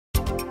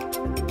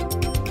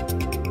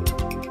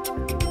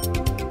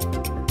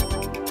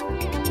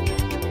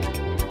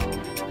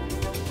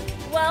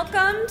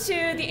Welcome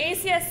to the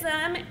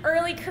ACSM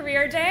Early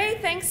Career Day.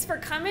 Thanks for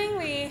coming.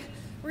 We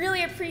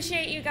really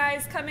appreciate you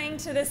guys coming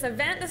to this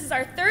event. This is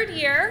our third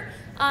year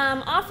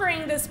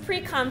offering this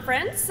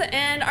pre-conference,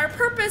 and our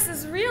purpose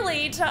is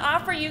really to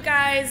offer you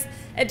guys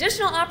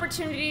additional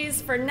opportunities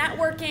for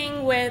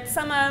networking with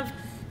some of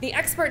the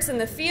experts in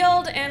the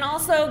field and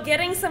also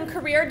getting some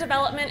career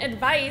development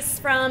advice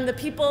from the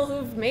people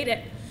who've made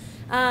it.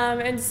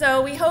 And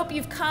so we hope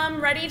you've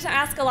come ready to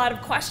ask a lot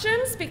of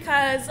questions,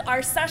 because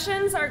our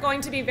sessions are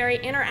going to be very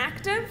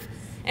interactive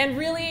and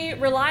really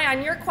rely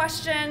on your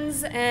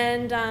questions,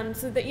 and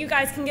so that you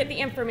guys can get the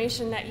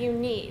information that you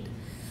need.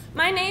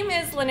 My name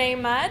is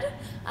Lene Mudd.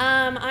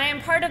 I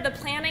am part of the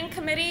planning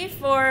committee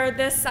for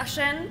this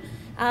session,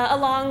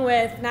 along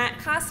with Matt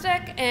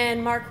Kostick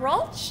and Mark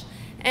Rolch.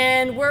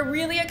 And we're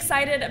really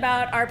excited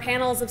about our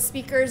panels of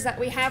speakers that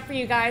we have for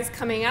you guys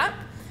coming up.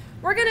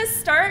 We're going to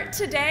start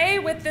today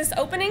with this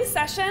opening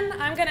session.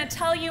 I'm going to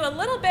tell you a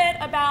little bit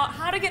about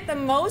how to get the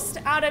most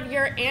out of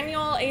your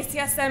annual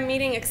ACSM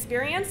meeting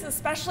experience,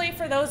 especially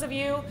for those of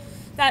you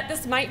that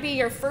this might be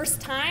your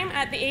first time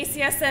at the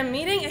ACSM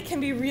meeting. It can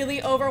be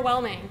really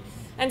overwhelming.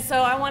 And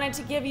so I wanted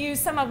to give you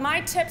some of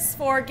my tips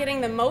for getting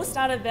the most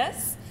out of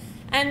this.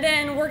 And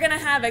then we're going to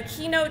have a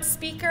keynote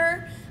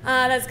speaker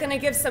that's going to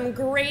give some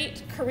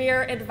great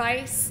career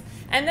advice.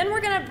 And then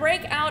we're going to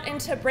break out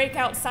into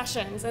breakout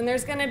sessions, and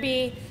there's going to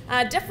be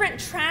different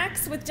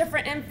tracks with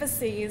different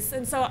emphases.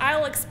 And so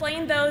I'll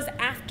explain those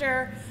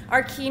after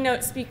our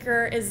keynote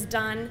speaker is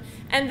done.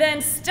 And then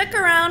stick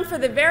around for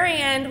the very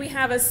end. We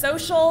have a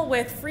social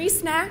with free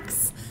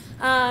snacks,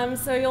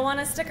 so you'll want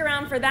to stick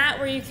around for that,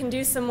 where you can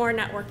do some more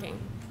networking.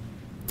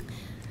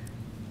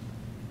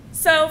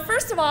 So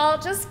first of all,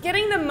 just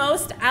getting the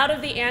most out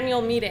of the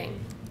annual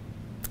meeting.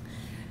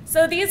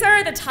 So these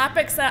are the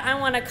topics that I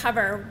want to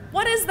cover.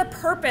 What is the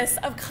purpose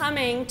of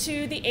coming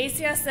to the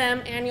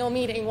ACSM annual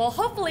meeting? Well,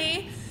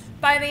 hopefully,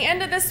 by the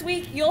end of this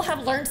week, you'll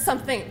have learned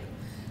something.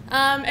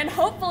 And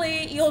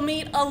hopefully, you'll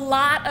meet a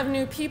lot of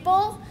new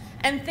people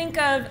and think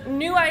of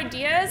new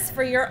ideas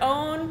for your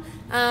own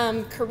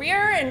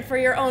career and for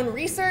your own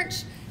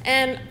research,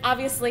 and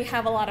obviously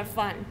have a lot of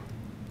fun.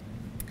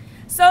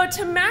 So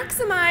to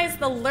maximize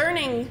the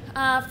learning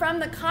from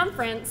the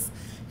conference,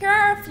 here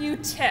are a few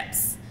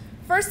tips.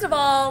 First of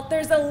all,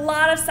 there's a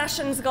lot of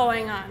sessions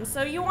going on,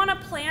 so you want to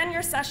plan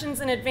your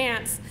sessions in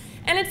advance.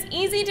 And it's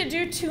easy to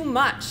do too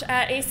much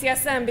at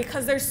ACSM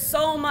because there's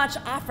so much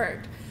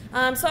offered.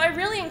 So I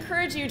really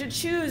encourage you to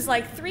choose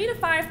like 3 to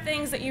 5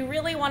 things that you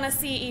really want to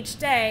see each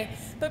day,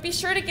 but be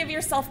sure to give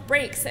yourself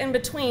breaks in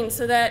between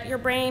so that your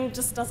brain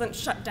just doesn't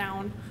shut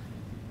down.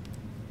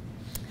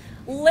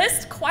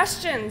 List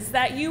questions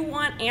that you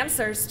want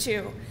answers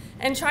to,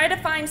 and try to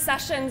find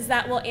sessions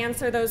that will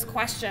answer those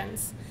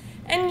questions.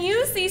 And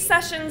use these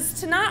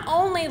sessions to not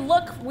only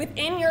look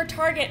within your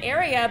target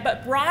area,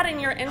 but broaden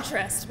your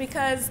interest,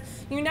 because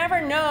you never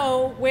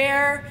know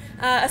where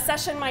a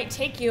session might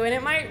take you, and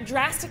it might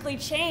drastically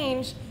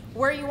change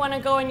where you want to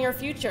go in your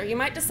future. You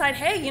might decide,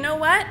 hey, you know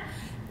what?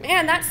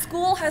 Man, that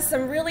school has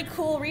some really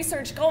cool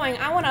research going.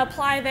 I want to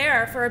apply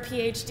there for a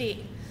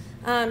PhD.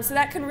 So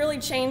that can really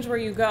change where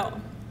you go.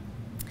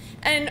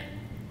 And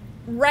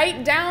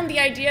write down the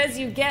ideas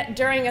you get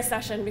during a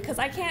session, because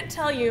I can't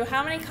tell you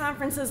how many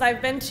conferences I've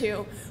been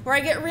to where I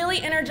get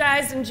really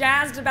energized and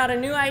jazzed about a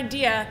new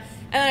idea,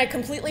 and then I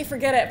completely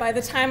forget it by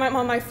the time I'm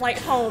on my flight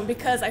home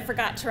because I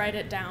forgot to write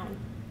it down.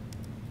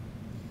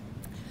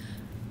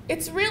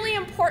 It's really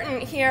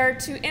important here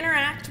to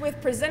interact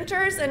with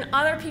presenters and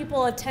other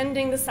people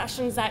attending the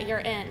sessions that you're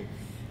in.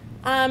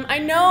 I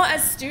know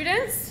as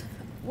students,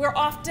 we're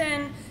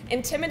often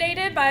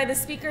intimidated by the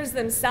speakers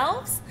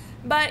themselves,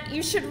 but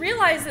you should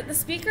realize that the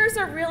speakers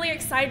are really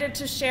excited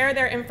to share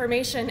their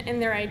information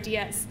and their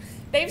ideas.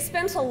 They've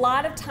spent a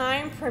lot of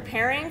time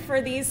preparing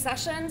for these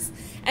sessions,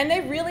 and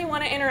they really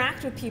want to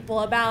interact with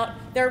people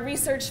about their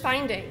research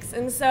findings.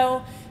 And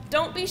so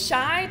don't be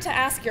shy to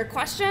ask your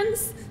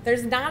questions.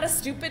 There's not a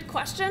stupid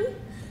question.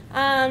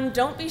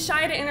 Don't be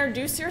shy to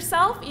introduce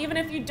yourself, even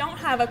if you don't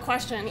have a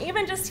question.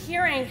 Even just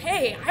hearing,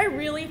 hey, I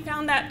really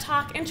found that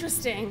talk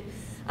interesting,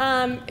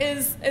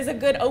 is a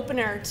good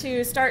opener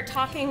to start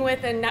talking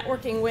with and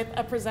networking with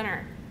a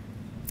presenter.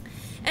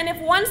 And if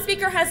one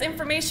speaker has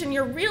information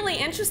you're really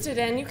interested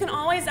in, you can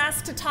always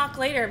ask to talk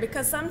later,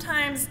 because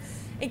sometimes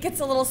it gets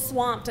a little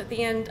swamped at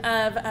the end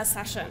of a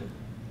session.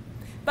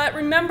 But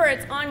remember,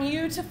 it's on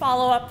you to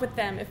follow up with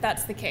them if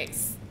that's the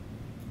case.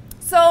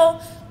 So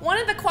one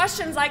of the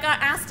questions I got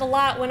asked a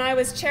lot when I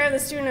was chair of the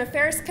Student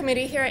Affairs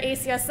Committee here at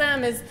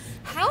ACSM is,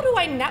 how do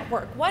I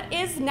network? What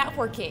is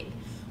networking?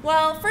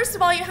 Well, first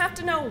of all, you have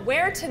to know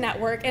where to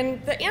network,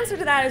 and the answer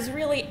to that is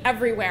really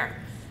everywhere.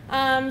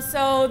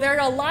 So there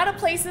are a lot of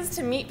places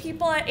to meet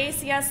people at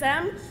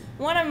ACSM.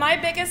 One of my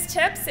biggest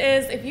tips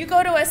is, if you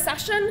go to a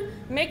session,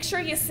 make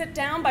sure you sit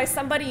down by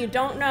somebody you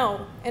don't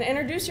know and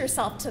introduce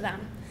yourself to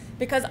them,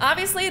 because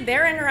obviously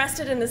they're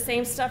interested in the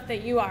same stuff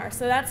that you are.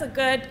 So that's a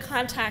good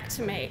contact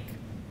to make.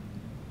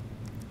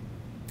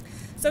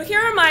 So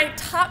here are my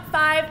top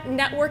 5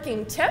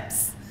 networking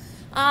tips.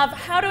 of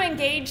how to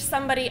engage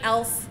somebody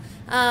else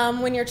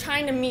when you're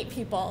trying to meet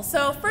people.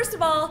 So first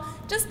of all,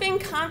 just being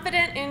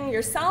confident in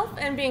yourself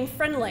and being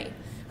friendly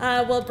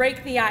will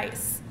break the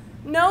ice.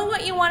 Know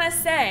what you want to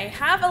say.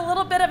 Have a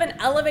little bit of an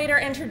elevator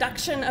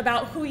introduction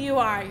about who you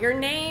are, your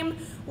name,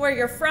 where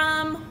you're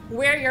from,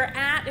 where you're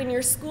at in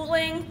your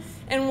schooling,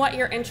 and what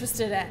you're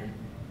interested in.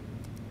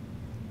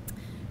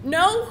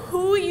 Know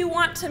who you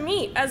want to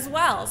meet as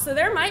well. So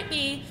there might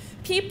be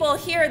people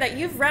here that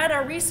you've read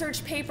a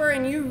research paper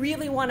and you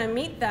really want to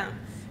meet them.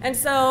 And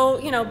so,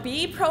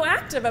 be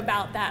proactive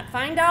about that.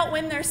 Find out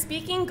when they're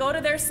speaking, go to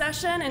their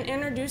session, and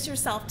introduce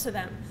yourself to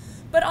them.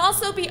 But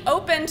also be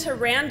open to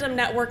random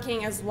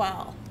networking as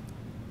well.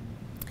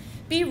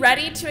 Be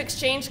ready to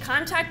exchange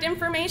contact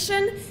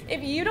information.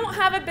 If you don't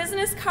have a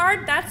business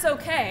card, that's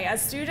okay.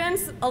 As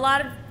students, a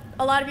lot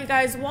of you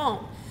guys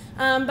won't.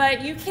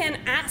 But you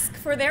can ask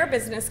for their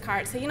business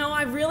card. Say,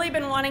 I've really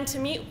been wanting to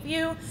meet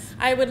you.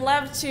 I would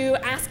love to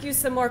ask you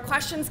some more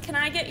questions. Can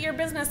I get your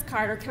business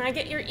card, or can I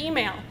get your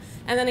email?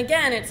 And then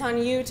again, it's on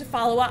you to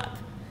follow up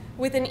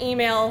with an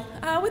email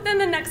within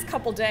the next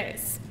couple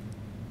days.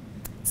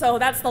 So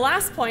that's the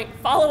last point.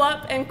 Follow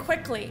up and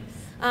quickly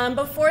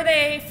before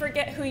they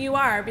forget who you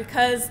are,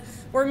 because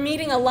we're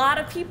meeting a lot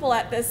of people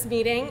at this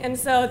meeting. And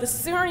so the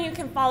sooner you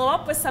can follow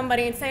up with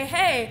somebody and say,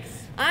 hey,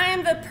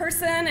 I'm the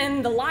person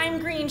in the lime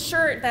green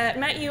shirt that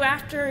met you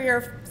after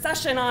your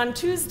session on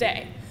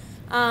Tuesday.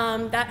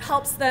 That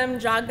helps them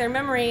jog their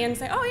memory and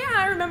say, oh yeah,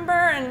 I remember,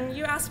 and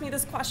you asked me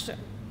this question.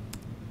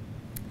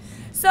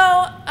 So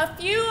a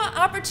few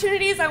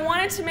opportunities I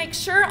wanted to make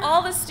sure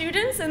all the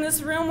students in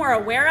this room were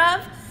aware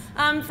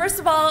of. First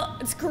of all,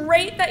 it's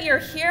great that you're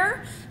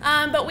here,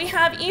 but we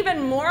have even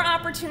more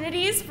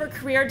opportunities for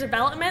career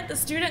development. The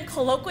student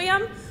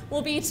colloquium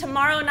will be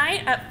tomorrow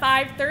night at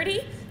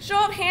 5:30.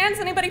 Show of hands,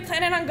 anybody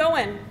planning on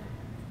going?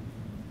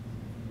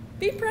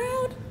 Be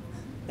proud.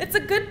 It's a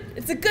good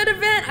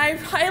event. I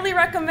highly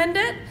recommend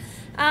it.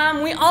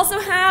 We also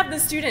have the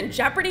Student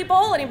Jeopardy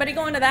Bowl. Anybody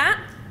going to that?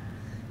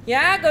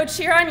 Yeah, go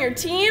cheer on your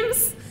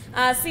teams,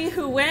 see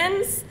who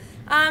wins.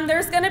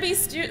 There's going to be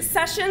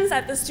sessions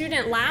at the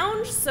Student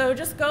Lounge, so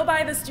just go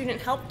by the Student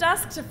Help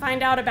Desk to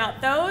find out about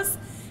those.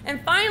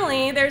 And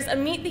finally, there's a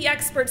Meet the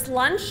Experts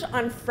lunch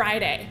on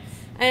Friday.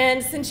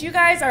 And since you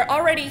guys are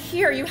already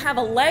here, you have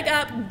a leg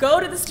up. Go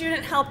to the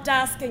Student Help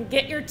Desk and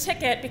get your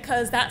ticket,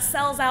 because that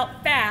sells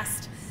out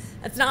fast.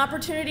 It's an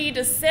opportunity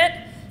to sit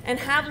and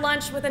have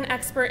lunch with an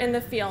expert in the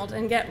field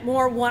and get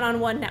more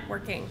one-on-one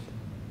networking.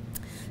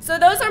 So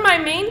those are my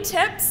main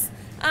tips.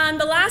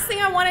 The last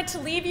thing I wanted to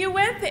leave you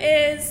with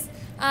is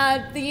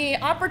the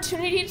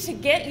opportunity to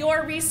get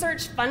your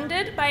research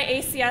funded by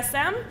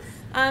ACSM.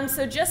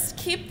 So just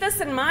keep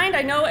this in mind.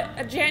 I know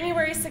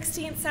January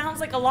 16th sounds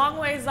like a long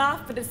ways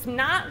off, but it's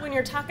not when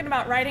you're talking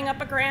about writing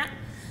up a grant.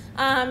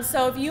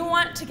 So if you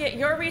want to get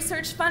your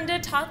research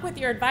funded, talk with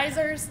your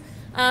advisors,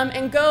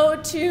 and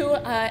go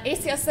to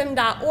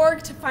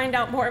acsm.org to find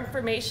out more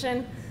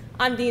information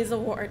on these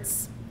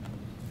awards.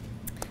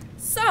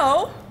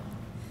 So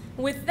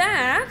with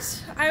that,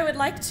 I would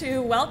like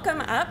to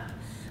welcome up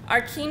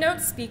our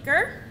keynote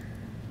speaker,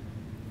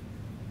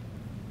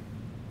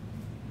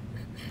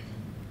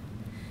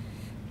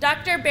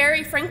 Dr.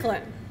 Barry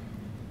Franklin.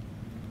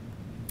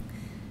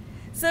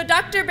 So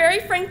Dr. Barry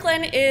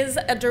Franklin is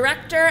a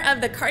director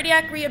of the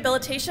Cardiac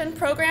Rehabilitation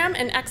Program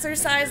and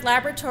Exercise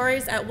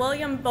Laboratories at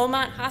William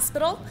Beaumont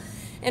Hospital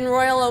in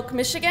Royal Oak,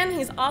 Michigan.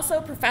 He's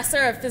also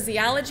professor of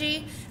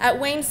physiology at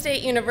Wayne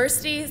State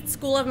University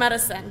School of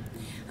Medicine.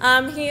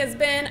 He has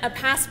been a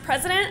past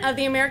president of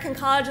the American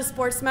College of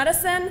Sports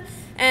Medicine,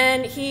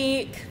 and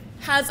he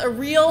has a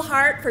real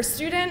heart for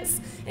students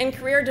in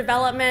career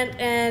development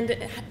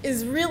and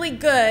is really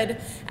good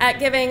at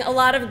giving a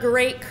lot of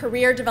great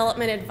career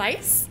development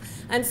advice.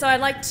 And so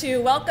I'd like to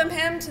welcome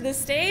him to the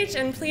stage,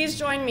 and please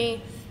join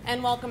me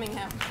in welcoming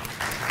him.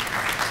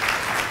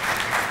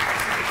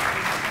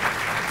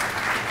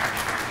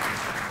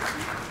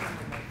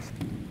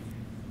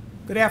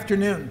 Good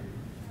afternoon.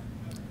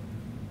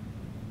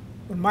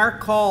 When Mark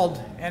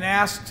called and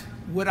asked,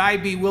 would I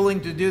be willing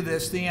to do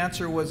this, the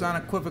answer was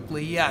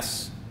unequivocally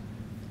yes.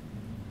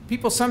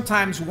 People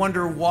sometimes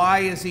wonder, why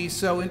is he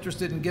so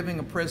interested in giving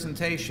a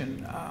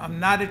presentation? I'm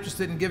not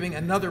interested in giving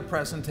another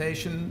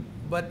presentation,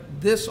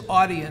 but this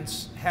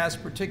audience has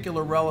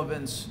particular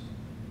relevance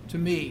to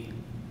me.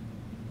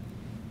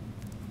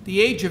 At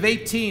the age of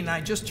 18,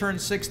 I just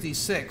turned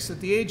 66. At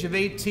the age of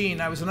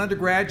 18, I was an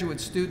undergraduate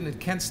student at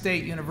Kent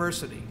State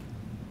University.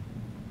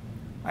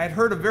 I had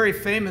heard a very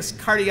famous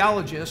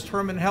cardiologist,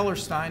 Herman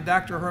Hellerstein,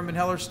 Dr. Herman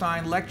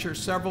Hellerstein, lecture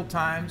several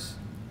times.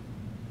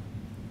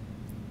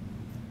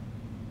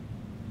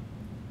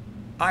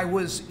 I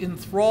was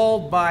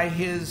enthralled by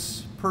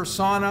his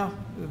persona,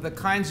 the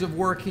kinds of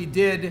work he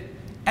did,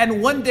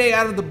 and one day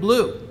out of the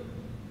blue,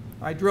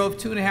 I drove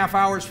 2.5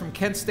 hours from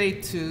Kent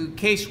State to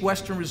Case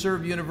Western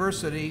Reserve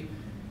University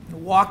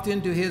and walked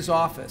into his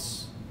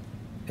office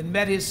and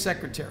met his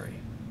secretary.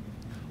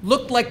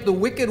 Looked like the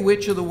Wicked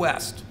Witch of the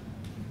West.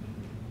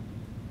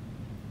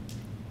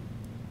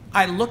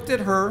 I looked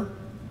at her,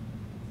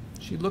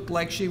 She looked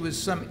like she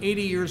was some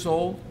 80 years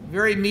old,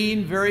 very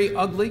mean, very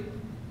ugly.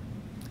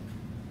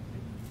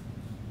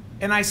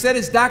 And I said,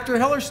 "Is Dr.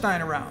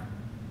 Hellerstein around?"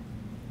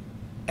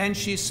 And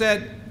she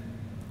said,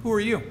 "Who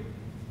are you?"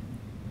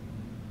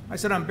 I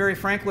said, "I'm Barry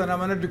Franklin.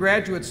 I'm an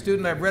undergraduate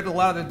student. I've read a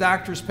lot of the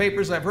doctor's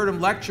papers. I've heard him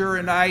lecture,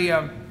 and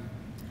I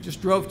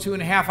just drove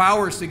 2.5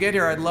 hours to get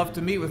here. I'd love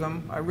to meet with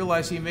him. I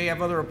realize he may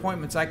have other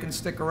appointments. I can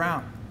stick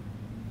around."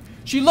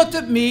 She looked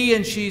at me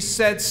and she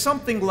said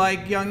something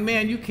like, "Young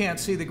man, you can't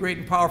see the great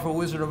and powerful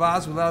Wizard of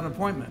Oz without an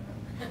appointment."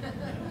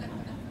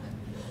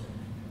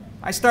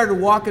 I started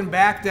walking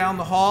back down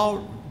the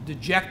hall,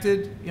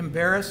 dejected,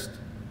 embarrassed,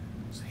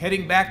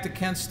 heading back to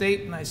Kent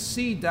State, and I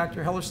see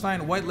Dr.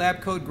 Hellerstein, white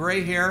lab coat,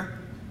 gray hair.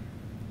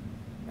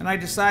 And I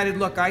decided,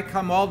 look, I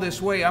come all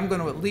this way, I'm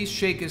going to at least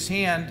shake his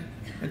hand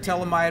and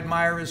tell him I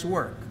admire his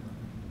work.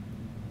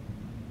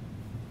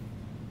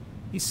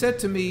 He said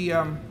to me,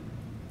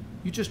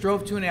 "You just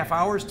drove 2.5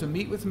 hours to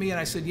meet with me?" And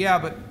I said, "Yeah,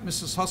 but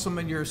Mrs.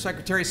 Husselman, your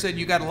secretary, said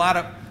you got a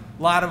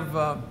lot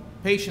of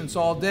patients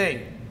all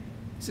day."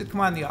 He said,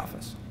 "Come on in the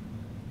office."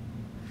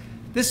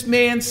 This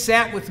man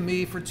sat with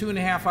me for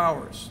 2.5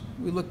 hours.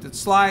 We looked at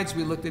slides,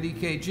 we looked at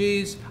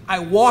EKGs. I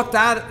walked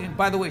out, and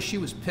by the way, she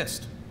was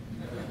pissed.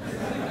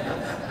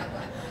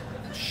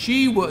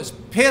 She was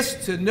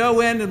pissed to no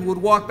end and would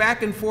walk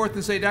back and forth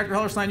and say, "Dr.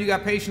 Hellerstein, you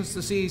got patients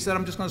to see." He said,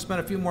 "I'm just going to spend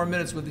a few more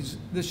minutes with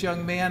this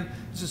young man.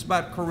 This is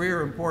about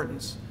career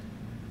importance."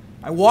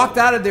 I walked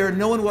out of there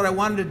knowing what I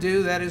wanted to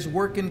do, that is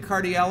work in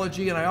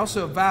cardiology, and I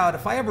also vowed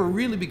if I ever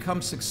really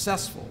become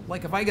successful,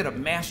 like if I get a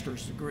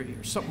master's degree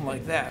or something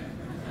like that,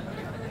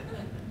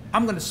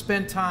 I'm going to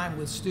spend time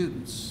with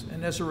students.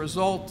 And as a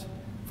result,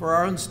 for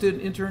our own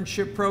student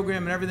internship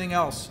program and everything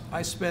else,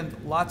 I spend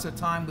lots of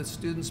time with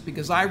students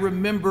because I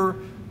remember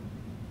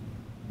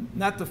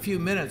not the few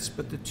minutes,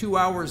 but the 2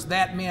 hours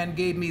that man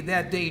gave me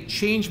that day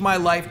changed my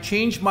life,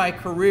 changed my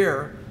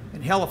career.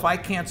 And hell, if I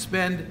can't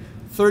spend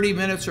 30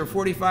 minutes or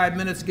 45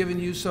 minutes giving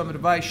you some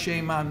advice,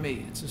 shame on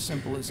me. It's as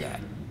simple as that.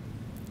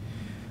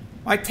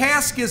 My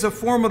task is a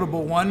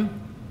formidable one,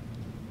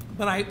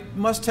 but I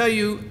must tell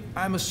you,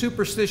 I'm a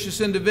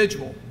superstitious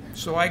individual.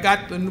 So I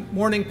got the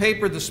morning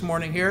paper this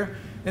morning here,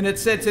 and it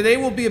said, "Today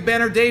will be a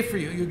banner day for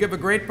you. You give a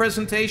great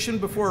presentation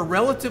before a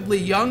relatively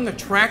young,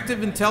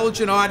 attractive,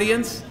 intelligent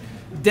audience,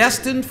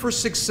 destined for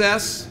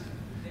success.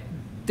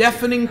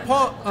 Deafening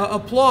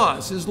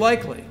applause is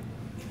likely."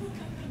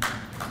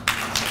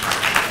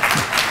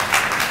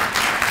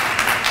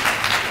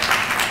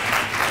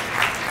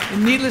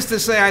 And needless to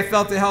say, I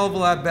felt a hell of a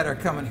lot better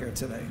coming here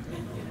today.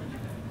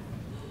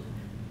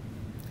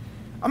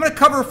 I'm going to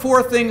cover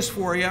 4 things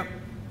for you,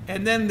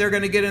 and then they're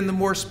going to get into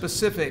more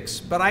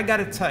specifics. But I got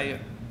to tell you,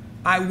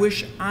 I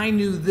wish I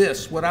knew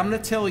this, what I'm going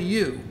to tell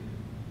you,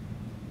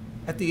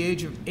 at the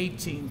age of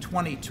 18,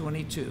 20,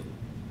 22.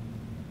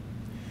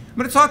 I'm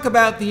going to talk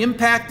about the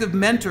impact of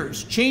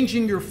mentors,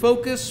 changing your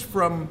focus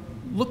from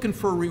looking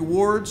for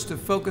rewards to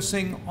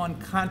focusing on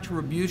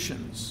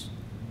contributions.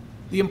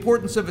 The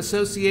importance of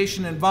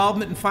association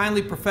involvement, and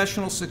finally,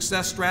 professional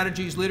success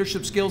strategies,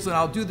 leadership skills, and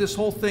I'll do this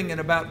whole thing in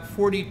about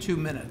 42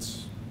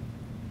 minutes.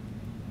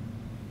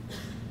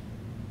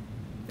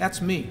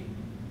 That's me.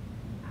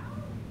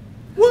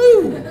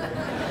 Woo!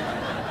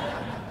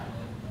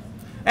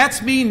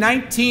 That's me,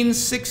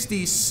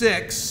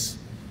 1966,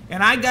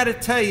 and I got to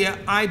tell you,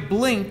 I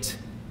blinked,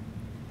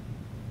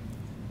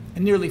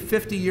 and nearly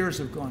 50 years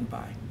have gone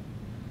by.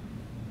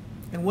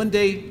 And one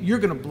day, you're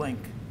going to blink.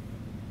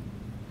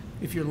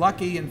 If you're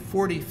lucky, and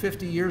 40,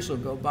 50 years will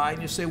go by,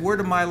 and you say, where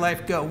did my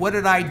life go? What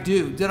did I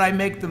do? Did I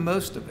make the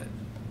most of it?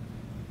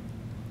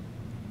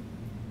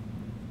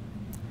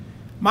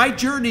 My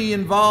journey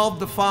involved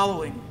the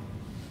following.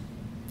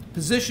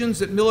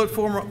 Positions at Millard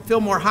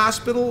Fillmore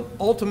Hospital.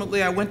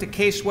 Ultimately, I went to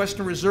Case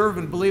Western Reserve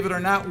and, believe it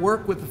or not,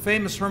 worked with the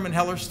famous Herman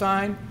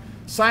Hellerstein.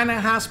 Sinai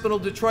Hospital,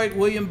 Detroit,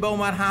 William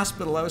Beaumont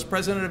Hospital. I was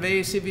president of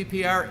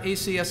AACVPR,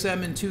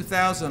 ACSM in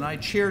 2000. I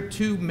chaired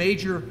 2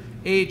 major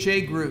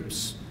AHA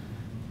groups.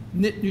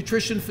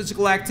 Nutrition,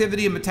 Physical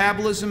Activity, and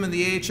Metabolism, and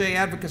the AHA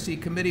Advocacy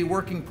Committee,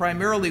 working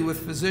primarily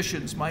with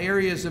physicians. My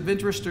areas of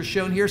interest are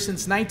shown here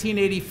since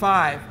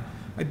 1985.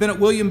 I've been at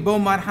William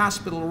Beaumont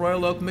Hospital,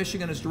 Royal Oak,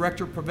 Michigan, as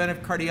Director of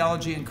Preventive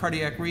Cardiology and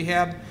Cardiac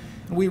Rehab.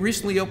 And we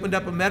recently opened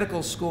up a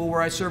medical school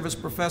where I serve as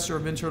Professor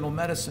of Internal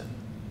Medicine.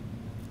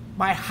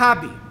 My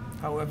hobby,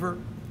 however,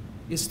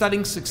 is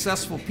studying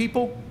successful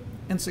people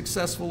and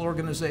successful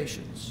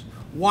organizations.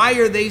 Why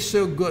are they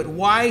so good?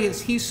 Why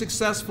is he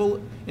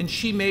successful and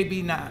she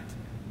maybe not?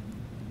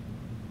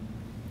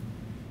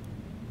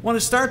 I want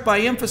to start by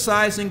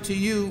emphasizing to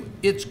you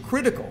it's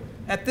critical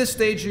at this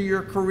stage of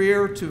your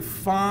career to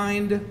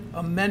find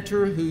a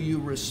mentor who you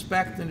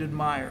respect and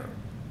admire.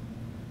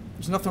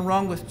 There's nothing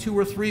wrong with 2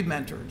 or 3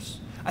 mentors.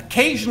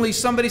 Occasionally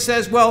somebody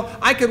says, well,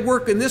 I could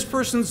work in this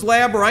person's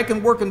lab or I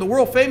can work in the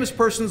world famous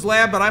person's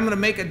lab, but I'm going to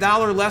make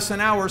 $1 less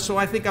an hour, so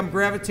I think I'm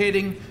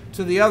gravitating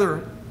to the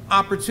other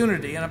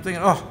opportunity. And I'm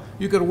thinking, oh,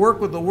 you could work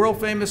with the world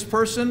famous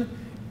person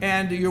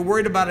and you're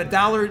worried about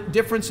 $1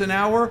 difference an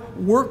hour?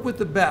 Work with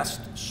the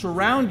best.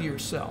 Surround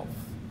yourself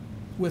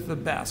with the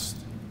best.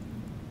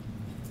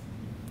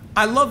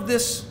 I love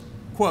this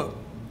quote.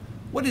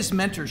 What is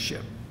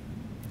mentorship?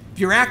 If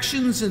your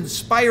actions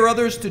inspire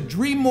others to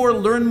dream more,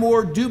 learn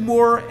more, do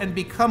more, and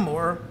become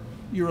more,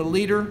 you're a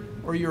leader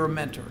or you're a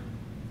mentor.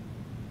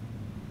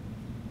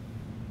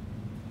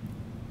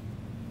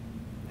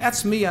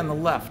 That's me on the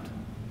left.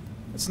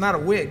 It's not a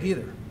wig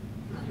either.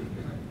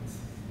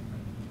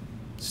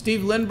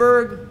 Steve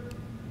Lindbergh,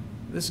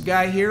 this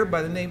guy here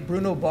by the name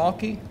Bruno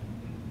Balke,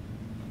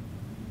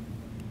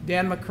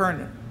 Dan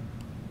McKernan.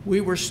 We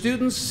were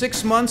students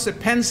 6 months at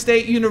Penn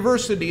State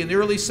University in the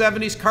early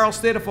 70s. Carl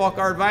Stadefalk,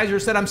 our advisor,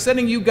 said, I'm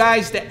sending you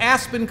guys to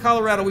Aspen,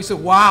 Colorado. We said,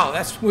 wow,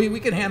 we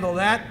can handle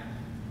that.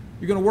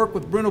 You're going to work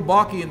with Bruno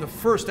Balke in the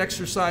first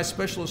exercise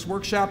specialist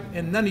workshop,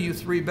 and none of you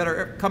three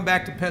better come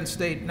back to Penn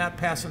State not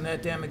passing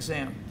that damn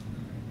exam.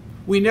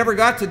 We never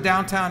got to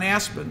downtown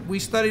Aspen. We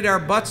studied our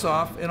butts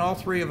off, and all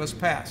three of us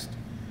passed.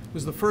 It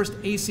was the first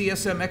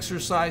ACSM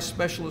exercise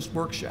specialist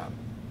workshop.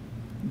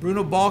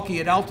 Bruno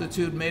Balke at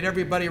altitude made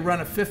everybody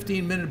run a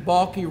 15-minute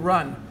Balke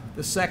run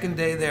the second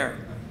day there.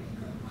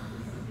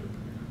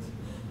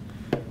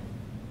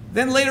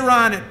 Then later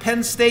on at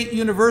Penn State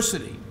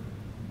University,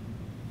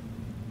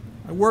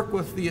 I worked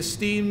with the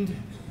esteemed,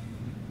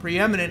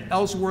 preeminent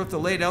the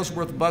late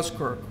Ellsworth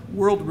Buskirk,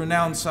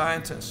 world-renowned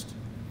scientist,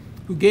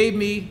 who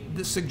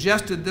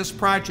suggested this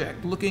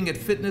project looking at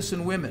fitness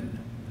in women.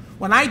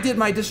 When I did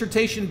my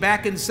dissertation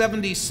back in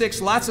 '76,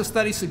 lots of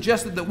studies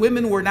suggested that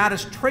women were not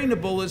as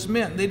trainable as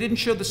men. They didn't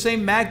show the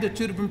same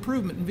magnitude of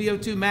improvement in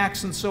VO2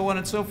 max and so on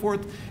and so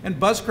forth. And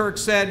Buskirk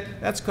said,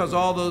 that's because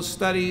all those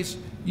studies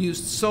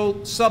used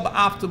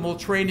suboptimal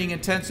training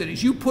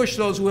intensities. You push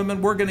those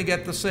women, we're going to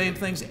get the same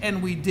things,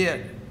 and we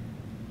did.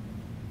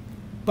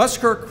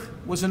 Buskirk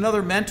was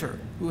another mentor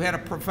who had a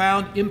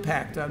profound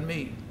impact on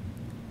me.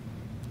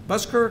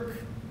 Buskirk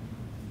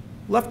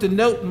left a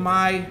note in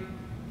my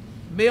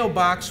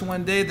mailbox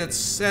one day that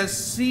says,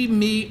 see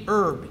me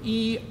Herb,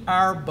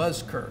 E.R.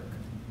 Buskirk.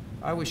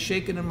 I was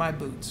shaking in my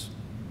boots.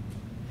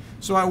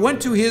 So I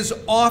went to his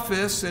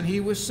office and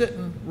he was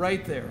sitting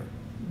right there,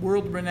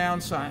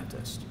 world-renowned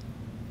scientist.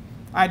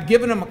 I'd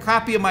given him a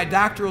copy of my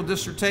doctoral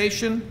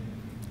dissertation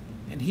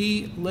and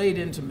he laid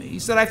into me. He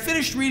said, I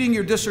finished reading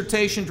your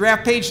dissertation,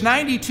 draft page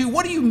 92.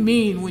 What do you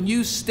mean when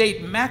you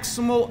state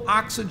maximal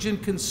oxygen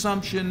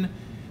consumption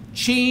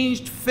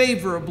changed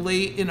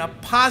favorably in a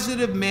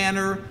positive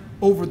manner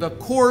over the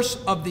course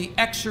of the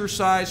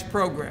exercise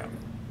program?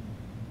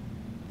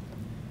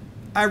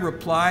 I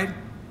replied,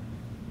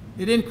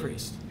 it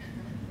increased.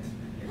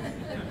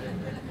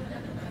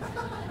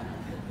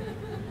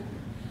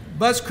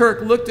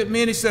 Buskirk looked at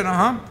me and he said,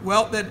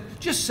 well, then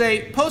just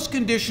say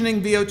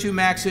post-conditioning VO2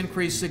 max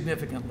increased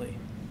significantly.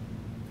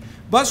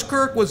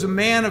 Buskirk was a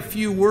man of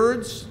few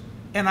words,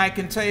 and I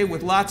can tell you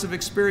with lots of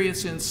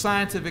experience in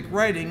scientific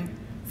writing,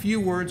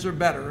 few words are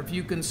better. If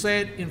you can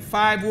say it in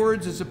 5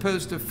 words as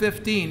opposed to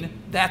 15,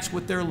 that's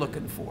what they're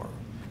looking for.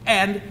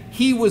 And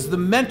he was the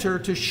mentor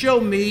to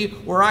show me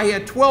where I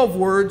had 12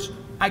 words,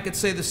 I could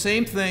say the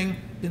same thing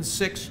in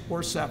 6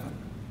 or 7.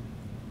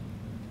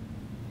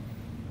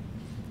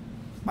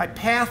 My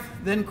path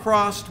then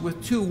crossed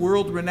with 2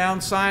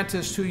 world-renowned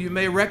scientists who you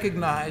may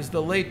recognize,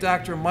 the late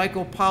Dr.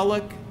 Michael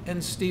Pollack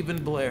and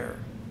Stephen Blair.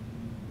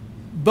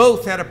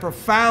 Both had a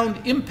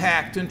profound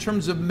impact in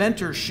terms of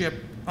mentorship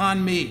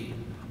on me.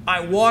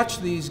 I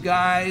watched these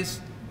guys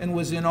and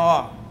was in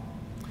awe.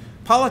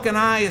 Pollack and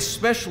I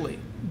especially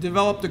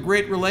developed a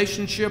great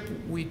relationship.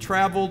 We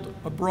traveled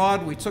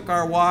abroad, we took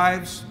our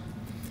wives.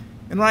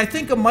 And when I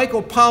think of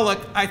Michael Pollack,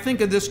 I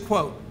think of this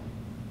quote: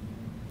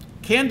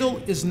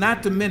 candle is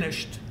not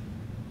diminished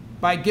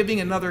by giving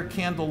another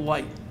candle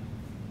light.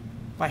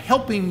 By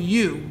helping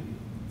you,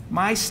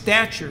 my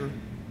stature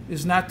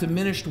is not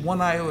diminished one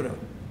iota.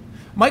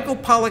 Michael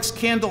Pollack's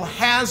candle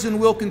has and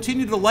will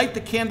continue to light the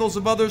candles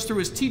of others through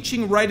his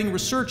teaching, writing,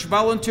 research,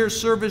 volunteer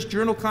service,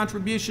 journal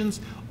contributions,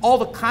 all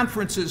the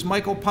conferences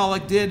Michael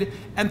Pollack did,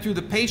 and through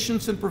the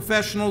patients and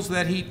professionals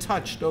that he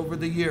touched over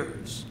the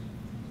years.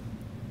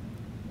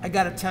 I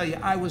got to tell you,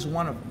 I was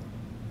one of them.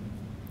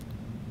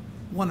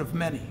 One of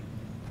many.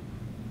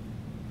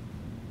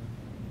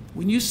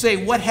 When you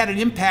say what had an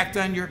impact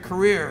on your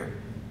career,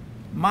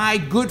 my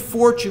good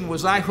fortune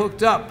was I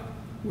hooked up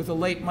with the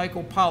late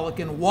Michael Pollack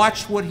and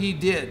watched what he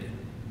did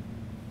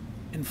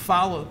and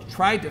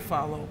tried to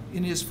follow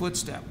in his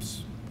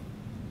footsteps.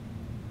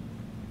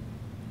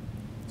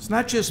 It's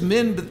not just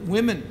men, but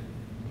women.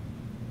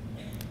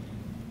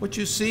 What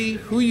you see,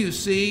 who you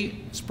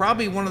see, is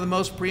probably one of the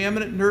most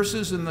preeminent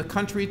nurses in the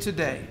country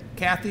today,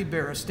 Kathy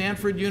Barra,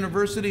 Stanford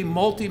University,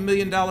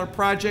 multi-million-dollar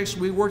projects.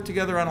 We work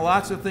together on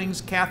lots of things.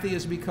 Kathy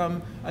has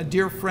become a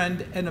dear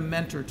friend and a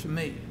mentor to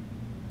me.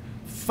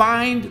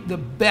 Find the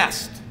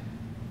best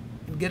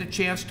and get a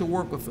chance to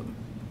work with them.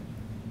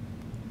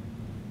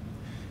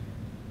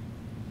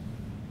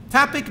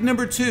 Topic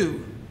number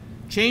 2,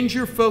 change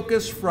your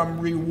focus from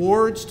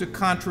rewards to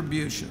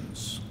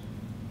contributions.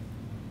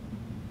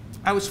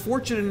 I was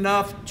fortunate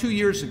enough 2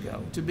 years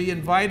ago to be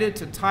invited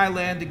to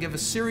Thailand to give a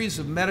series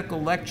of medical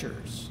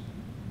lectures.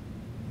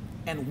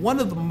 And one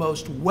of the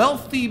most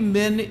wealthy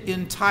men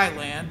in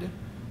Thailand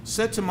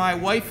said to my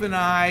wife and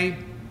I,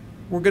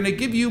 "We're going to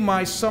give you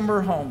my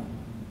summer home.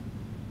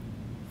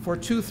 For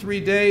 2-3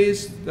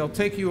 days, they'll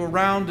take you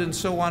around," and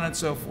so on and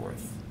so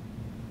forth.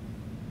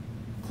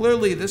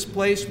 Clearly, this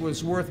place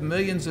was worth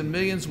millions and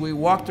millions. We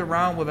walked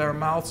around with our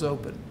mouths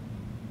open.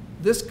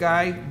 This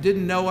guy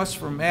didn't know us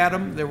from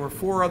Adam. There were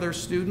 4 other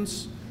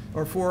students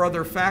or 4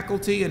 other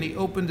faculty, and he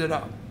opened it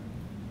up.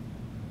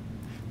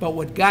 But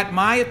what got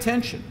my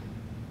attention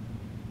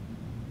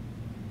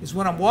is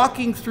when I'm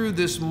walking through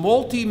this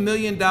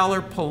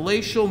multi-million-dollar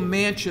palatial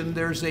mansion,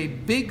 there's a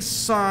big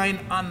sign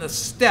on the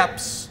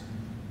steps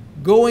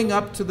going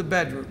up to the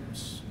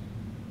bedrooms.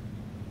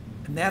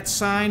 And that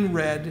sign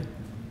read,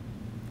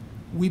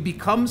 "We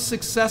become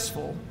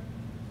successful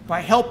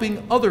by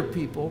helping other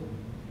people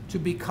to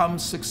become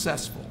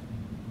successful."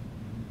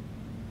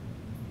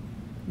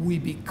 We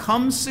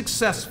become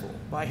successful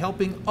by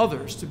helping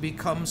others to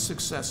become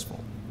successful.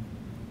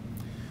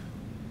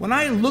 When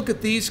I look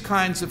at these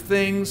kinds of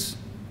things,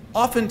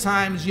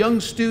 oftentimes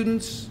young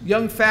students,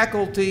 young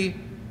faculty,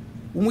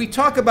 when we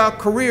talk about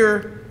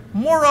career,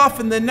 more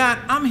often than not,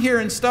 I'm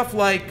hearing stuff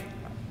like,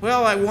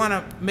 well, I want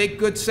to make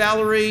good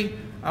salary,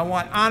 I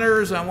want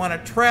honors, I want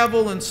to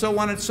travel, and so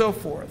on and so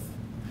forth.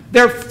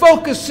 They're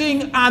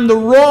focusing on the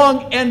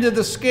wrong end of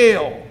the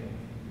scale,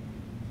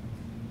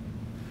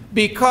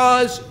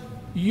 because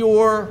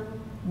your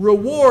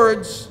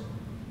rewards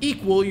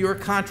equal your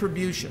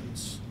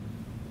contributions.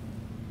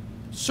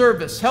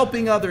 Service,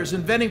 helping others,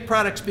 inventing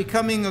products,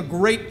 becoming a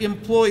great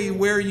employee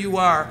where you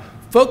are.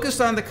 Focus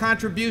on the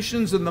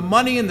contributions, and the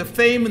money and the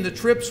fame and the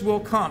trips will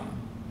come.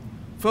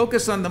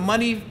 Focus on the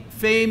money,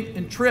 fame,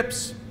 and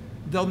trips,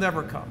 they'll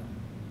never come.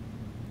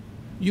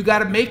 You got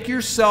to make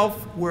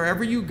yourself,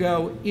 wherever you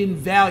go,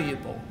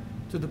 invaluable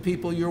to the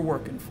people you're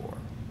working for.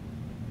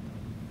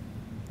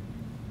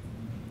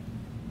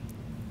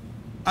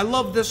 I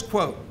love this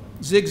quote.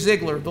 Zig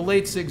Ziglar, the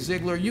late Zig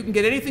Ziglar, "You can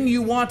get anything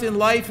you want in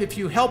life if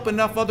you help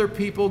enough other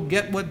people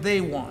get what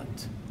they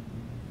want."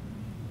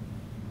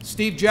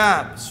 Steve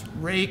Jobs,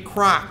 Ray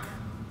Kroc,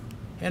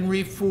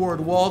 Henry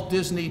Ford, Walt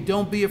Disney,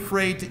 don't be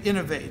afraid to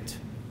innovate.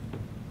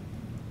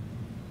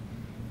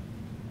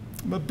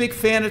 I'm a big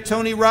fan of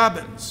Tony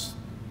Robbins.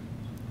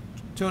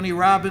 Tony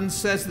Robbins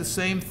says the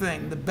same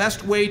thing. The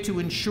best way to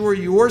ensure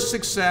your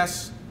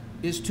success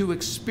is to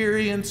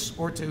experience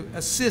or to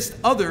assist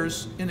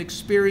others in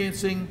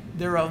experiencing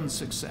their own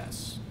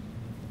success.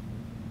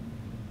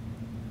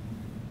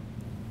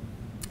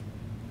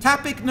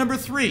 Topic number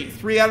 3,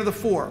 3 out of the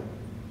 4,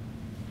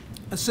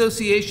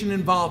 association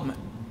involvement.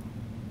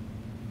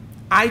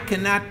 I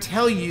cannot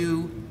tell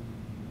you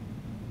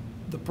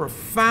the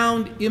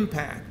profound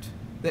impact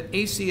that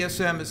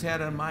ACSM has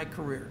had on my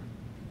career.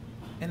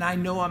 And I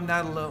know I'm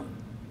not alone.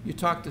 You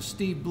talk to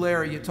Steve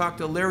Blair, you talk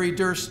to Larry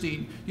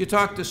Durstein, you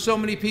talk to so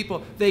many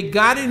people. They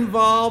got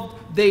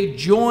involved, they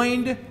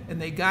joined,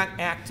 and they got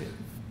active.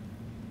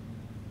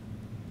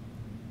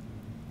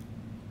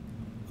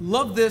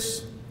 Love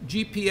this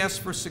GPS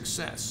for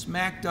success,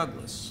 Mac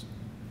Douglas.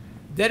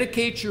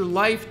 Dedicate your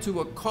life to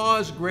a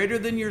cause greater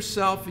than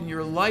yourself, and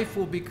your life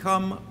will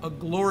become a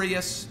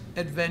glorious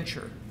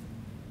adventure.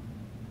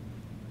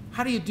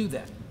 How do you do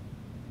that?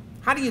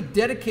 How do you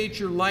dedicate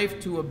your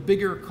life to a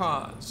bigger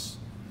cause?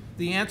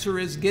 The answer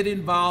is get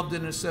involved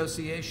in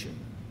association.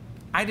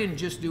 I didn't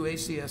just do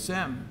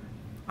ACSM.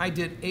 I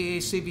did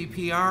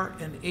AACVPR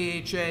and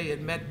AHA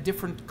and met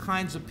different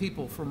kinds of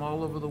people from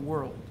all over the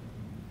world.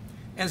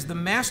 As the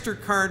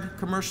MasterCard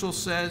commercial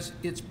says,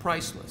 it's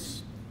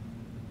priceless.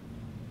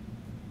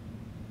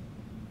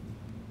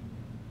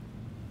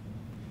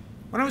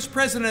 When I was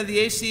president of the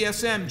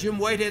ACSM, Jim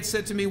Whitehead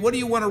said to me, "What do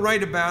you want to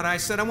write about?" I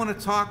said, "I want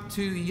to talk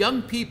to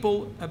young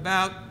people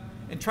about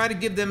and try to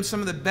give them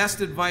some of the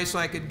best advice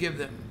I could give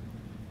them."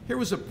 Here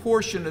was a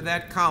portion of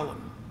that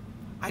column.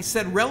 I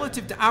said,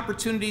 relative to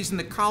opportunities in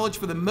the college,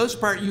 for the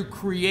most part, you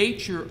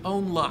create your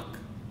own luck.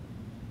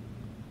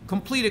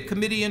 Complete a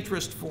committee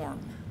interest form.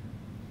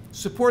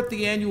 Support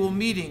the annual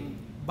meeting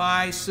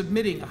by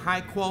submitting a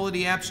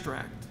high-quality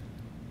abstract.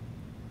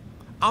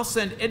 I'll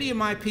send any of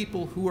my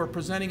people who are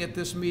presenting at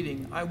this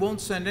meeting. I won't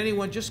send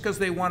anyone just because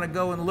they want to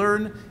go and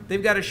learn.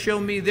 They've got to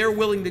show me they're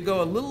willing to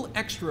go a little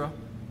extra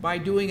by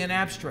doing an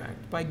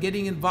abstract, by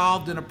getting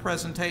involved in a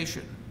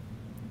presentation.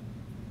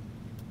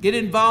 Get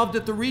involved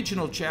at the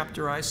regional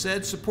chapter, I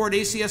said. Support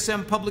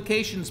ACSM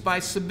publications by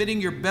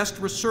submitting your best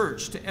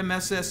research to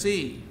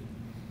MSSE.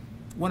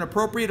 When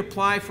appropriate,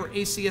 apply for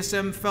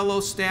ACSM fellow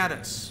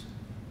status.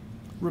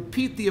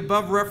 Repeat the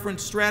above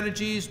referenced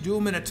strategies, do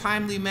them in a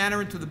timely manner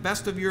and to the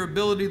best of your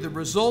ability. The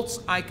results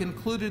I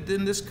concluded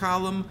in this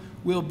column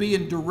will be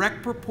in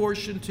direct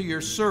proportion to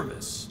your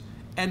service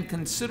and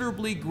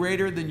considerably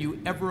greater than you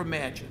ever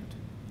imagined.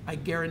 I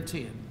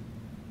guarantee it.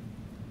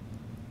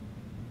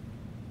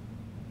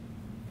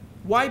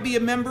 Why be a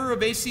member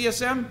of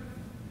ACSM?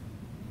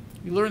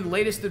 You learn the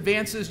latest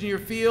advances in your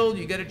field.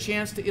 You get a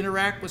chance to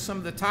interact with some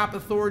of the top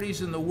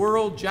authorities in the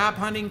world, job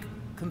hunting,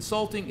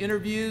 consulting,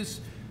 interviews.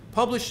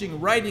 publishing,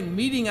 writing,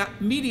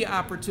 media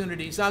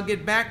opportunities. I'll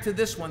get back to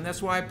this one.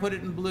 That's why I put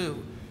it in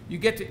blue. You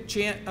get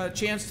a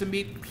chance to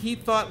meet key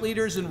thought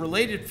leaders in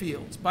related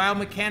fields,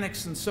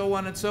 biomechanics and so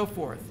on and so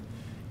forth.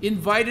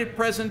 Invited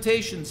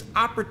presentations,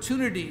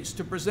 opportunities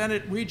to present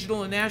at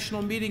regional and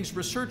national meetings,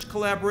 research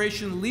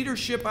collaboration,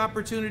 leadership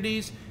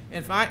opportunities,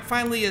 and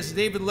finally, as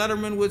David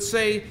Letterman would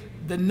say,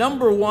 the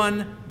number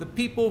one, the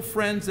people,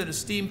 friends, and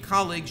esteemed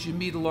colleagues you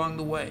meet along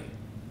the way.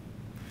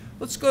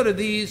 Let's go to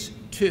these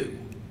two,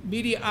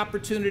 media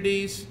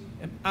opportunities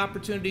and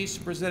opportunities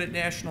to present at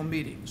national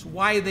meetings.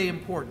 Why are they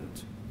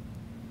important?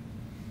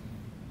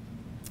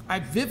 I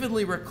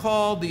vividly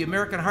recall the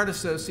American Heart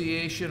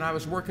Association. I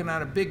was working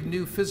on a big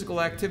new physical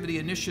activity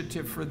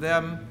initiative for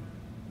them,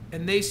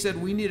 and they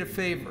said, we need a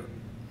favor.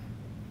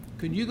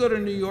 Can you go to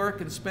New York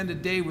and spend a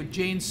day with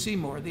Jane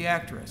Seymour, the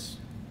actress?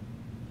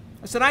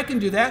 I said, I can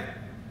do that.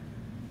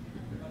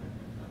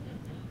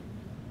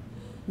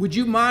 Would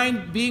you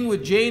mind being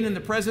with Jane and the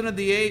president of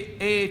the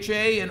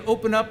AHA and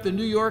open up the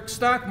New York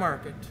stock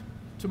market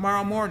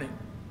tomorrow morning?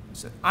 I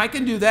said, I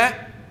can do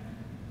that.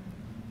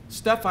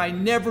 Stuff I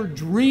never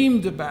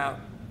dreamed about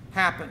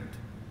happened.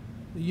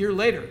 A year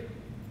later,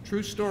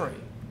 true story.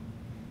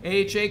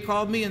 AHA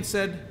called me and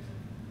said,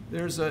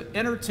 there's an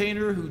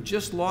entertainer who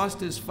just lost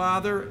his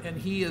father and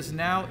he is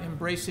now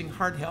embracing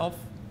heart health,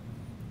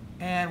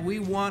 and we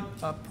want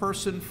a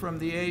person from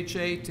the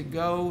AHA to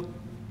go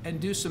and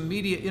do some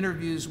media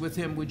interviews with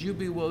him. Would you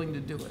be willing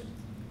to do it?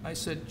 I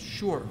said,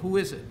 sure. Who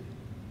is it?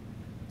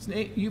 His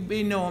name, you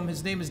may know him.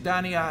 His name is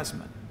Donny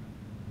Osmond.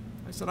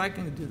 I said, I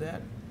can do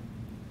that.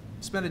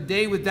 Spent a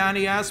day with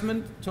Donny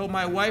Osmond. Told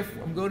my wife,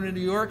 I'm going to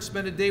New York,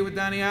 spend a day with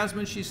Donny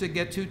Osmond. She said,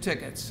 get 2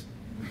 tickets.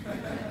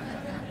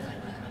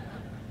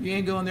 You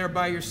ain't going there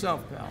by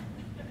yourself, pal.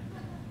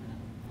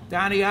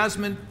 Donny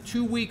Osmond,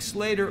 2 weeks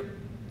later,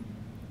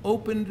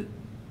 opened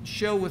a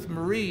show with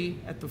Marie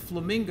at the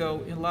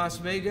Flamingo in Las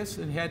Vegas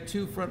and had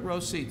 2 front row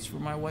seats for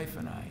my wife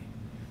and I.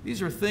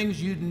 These are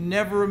things you'd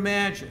never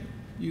imagine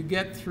you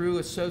get through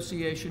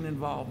association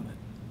involvement.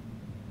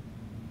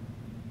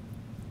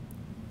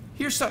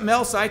 Here's something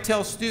else I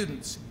tell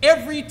students.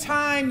 Every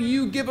time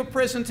you give a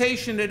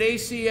presentation at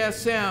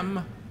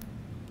ACSM,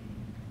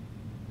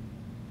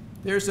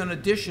 there's an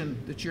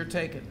addition that you're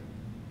taking.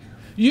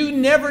 You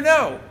never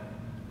know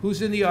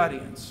who's in the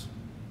audience.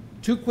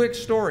 2 quick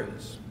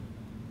stories.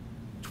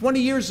 20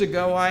 years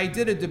ago, I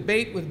did a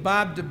debate with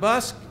Bob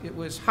DeBusk. It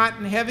was hot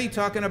and heavy,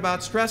 talking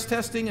about stress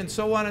testing and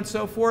so on and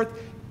so forth.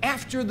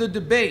 After the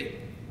debate,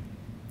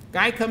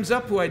 guy comes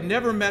up who I'd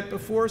never met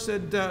before,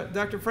 said,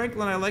 Dr.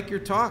 Franklin, I like your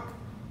talk.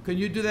 Can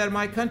you do that in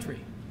my country?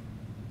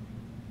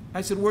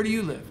 I said, where do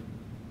you live?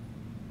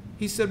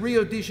 He said,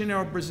 Rio de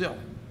Janeiro, Brazil.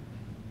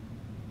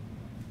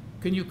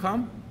 Can you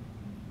come?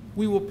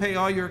 We will pay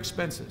all your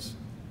expenses.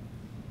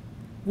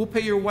 We'll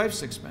pay your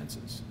wife's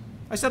expenses.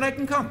 I said, I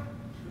can come.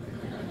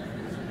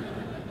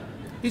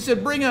 He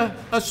said, bring a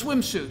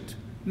swimsuit,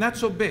 not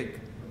so big.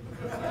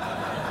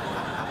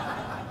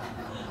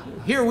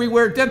 Here we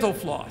wear dental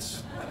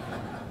floss.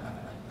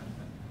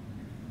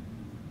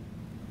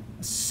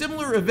 A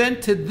similar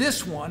event to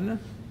this one,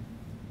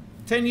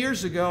 10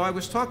 years ago, I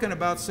was talking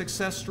about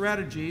success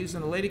strategies,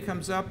 and a lady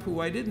comes up who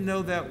I didn't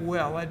know that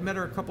well. I'd met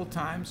her a couple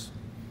times.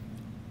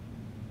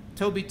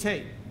 Toby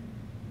Tate,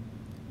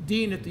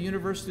 dean at the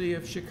University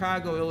of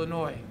Chicago,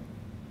 Illinois.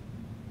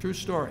 True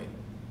story.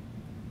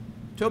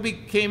 Toby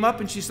came up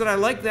and she said, I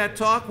like that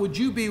talk. Would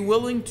you be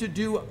willing to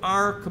do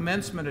our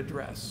commencement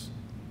address?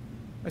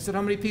 I said,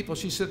 how many people?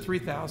 She said,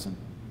 3,000.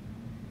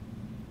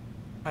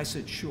 I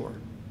said, sure.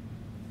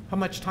 How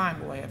much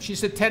time will I have? She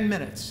said, 10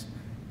 minutes.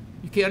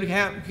 You can't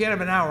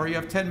have an hour, you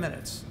have 10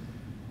 minutes.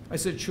 I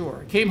said,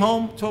 sure. I came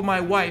home, told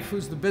my wife,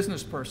 who's the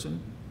business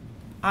person,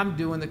 I'm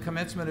doing the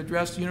commencement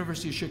address at the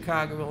University of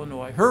Chicago,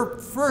 Illinois. Her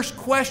first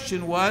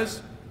question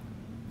was,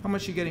 how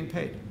much are you getting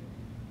paid?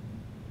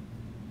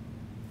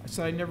 I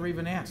said, I never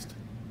even asked.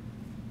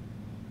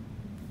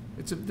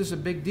 This is a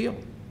big deal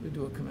to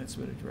do a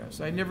commencement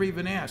address. I never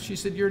even asked. She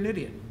said, you're an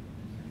idiot.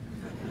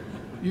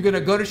 You're going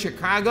to go to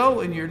Chicago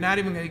and you're not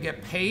even going to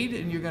get paid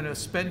and you're going to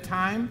spend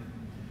time?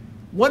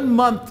 1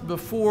 month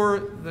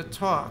before the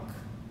talk,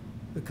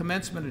 the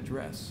commencement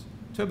address,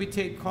 Toby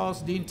Tate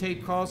calls, Dean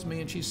Tate calls me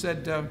and she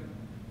said,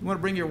 you want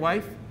to bring your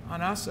wife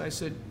on us? I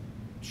said,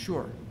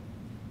 sure.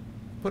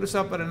 Put us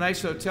up at a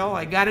nice hotel.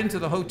 I got into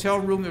the hotel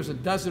room. There was a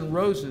dozen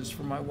roses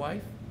for my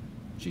wife.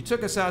 She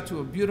took us out to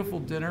a beautiful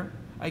dinner.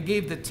 I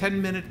gave the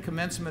 10-minute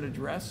commencement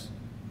address.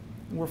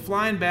 And we're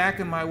flying back,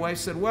 and my wife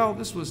said, well,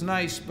 this was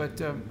nice,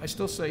 but I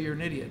still say you're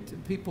an idiot.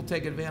 People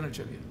take advantage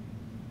of you.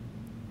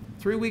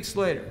 3 weeks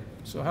later,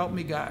 so help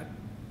me God,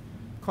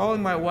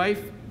 calling my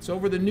wife, it's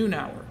over the noon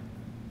hour.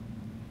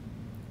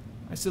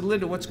 I said,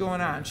 Linda, what's going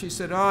on? She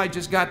said, oh, I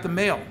just got the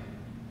mail.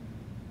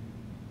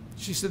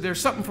 She said, there's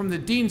something from the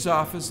dean's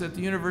office at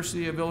the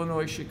University of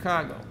Illinois,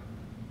 Chicago.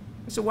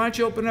 I said, why don't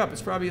you open it up?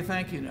 It's probably a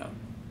thank you note.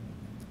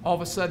 All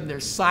of a sudden,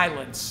 there's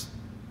silence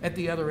at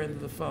the other end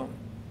of the phone.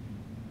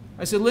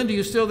 I said, Linda,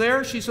 you still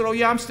there? She said, oh,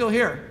 yeah, I'm still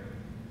here.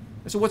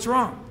 I said, what's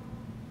wrong?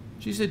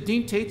 She said,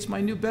 Dean Tate's my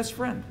new best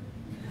friend.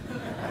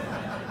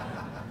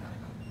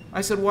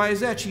 I said, why is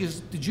that? She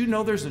goes, did you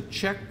know there's a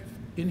check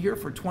in here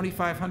for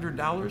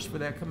 $2,500 for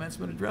that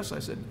commencement address? I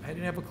said, I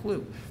didn't have a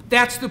clue.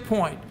 That's the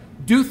point.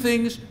 Do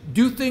things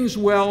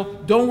well,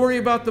 don't worry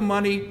about the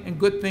money, and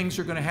good things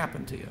are going to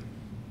happen to you.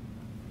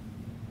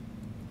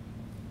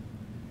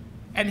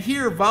 And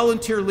here,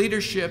 volunteer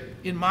leadership,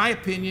 in my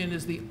opinion,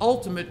 is the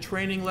ultimate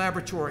training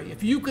laboratory.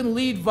 If you can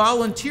lead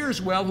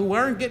volunteers well who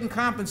aren't getting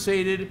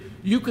compensated,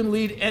 you can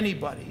lead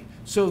anybody.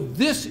 So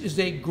this is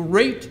a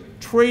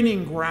great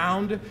training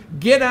ground.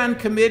 Get on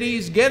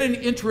committees, get in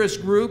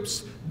interest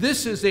groups.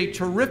 This is a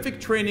terrific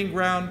training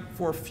ground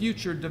for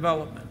future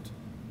development.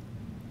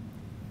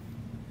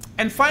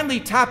 And finally,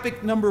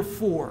 topic number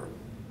 4.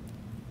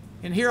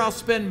 And here I'll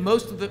spend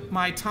most of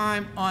my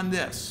time on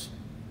this,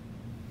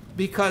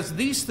 because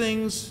these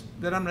things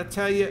that I'm going to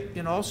tell you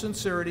in all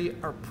sincerity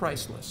are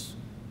priceless.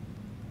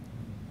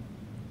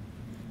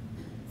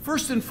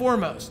 First and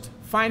foremost,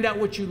 find out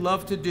what you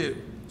love to do.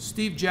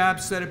 Steve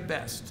Jobs said it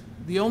best.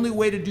 The only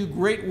way to do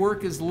great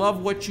work is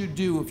love what you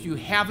do. If you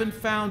haven't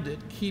found it,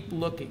 keep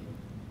looking.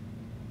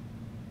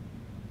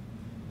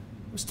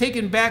 I was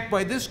taken back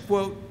by this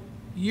quote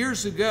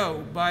years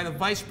ago by the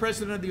vice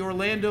president of the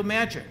Orlando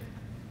Magic.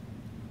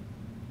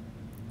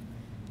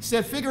 He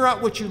said, figure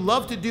out what you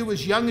love to do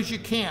as young as you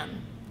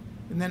can,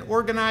 and then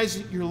organize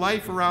your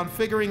life around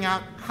figuring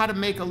out how to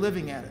make a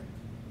living at it.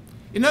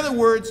 In other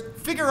words,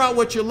 figure out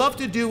what you love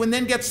to do and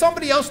then get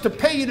somebody else to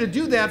pay you to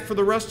do that for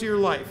the rest of your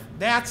life.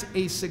 That's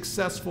a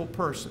successful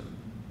person.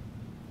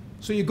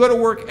 So you go to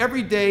work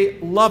every day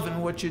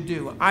loving what you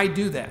do. I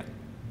do that.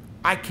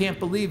 I can't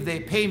believe they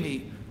pay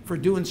me for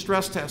doing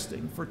stress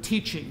testing, for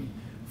teaching,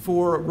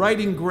 for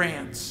writing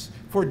grants,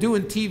 for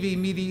doing TV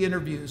media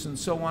interviews, and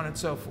so on and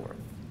so forth.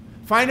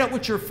 Find out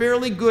what you're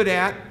fairly good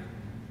at,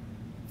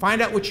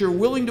 find out what you're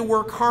willing to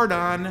work hard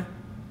on,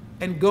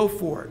 and go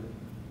for it.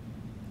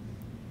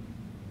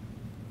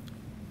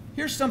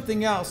 Here's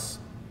something else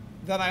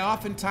that I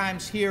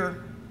oftentimes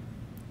hear.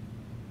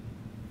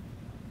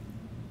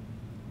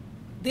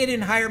 They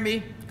didn't hire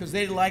me because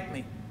they didn't like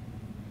me.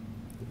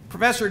 The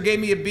professor gave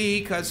me a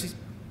B because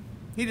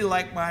he didn't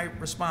like my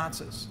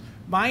responses.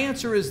 My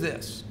answer is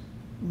this.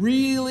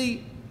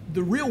 Really,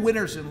 the real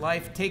winners in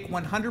life take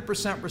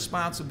 100%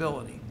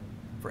 responsibility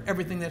for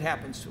everything that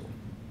happens to them.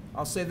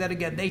 I'll say that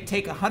again. They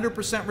take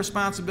 100%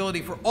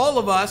 responsibility for all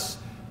of us.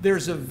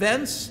 There's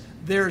events,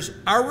 there's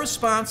our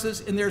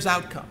responses, and there's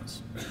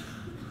outcomes.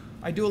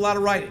 I do a lot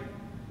of writing.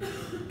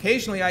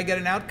 Occasionally I get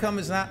an outcome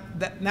is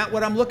not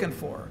what I'm looking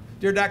for.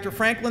 Dear Dr.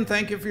 Franklin,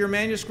 thank you for your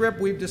manuscript.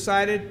 We've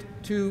decided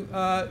to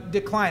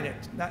decline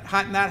it, not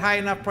high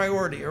enough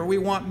priority, or we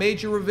want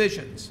major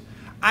revisions.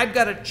 I've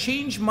got to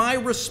change my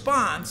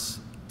response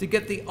to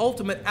get the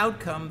ultimate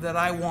outcome that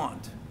I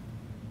want.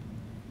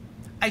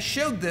 I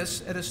showed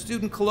this at a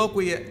student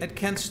colloquia at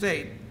Kent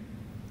State.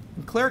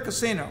 And Claire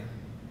Casino,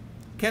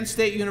 Kent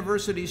State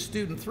University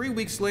student, 3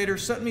 weeks later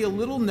sent me a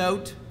little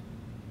note,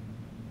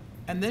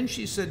 and then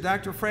she said,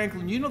 Dr.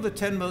 Franklin, you know the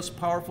 10 most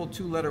powerful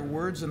 2-letter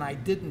words, and I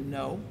didn't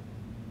know.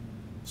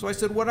 So I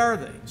said, what are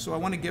they? So I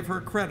want to give her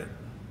credit.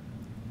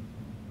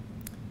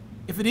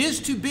 If it is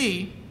to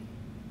be,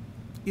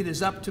 it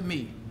is up to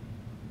me.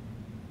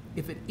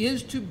 If it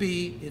is to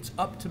be, it's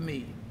up to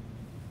me.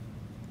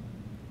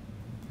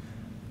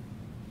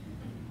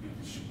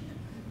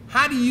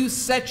 How do you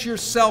set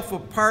yourself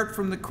apart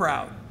from the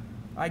crowd?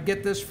 I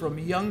get this from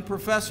young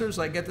professors.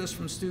 I get this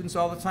from students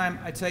all the time.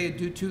 I tell you,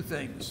 do 2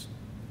 things.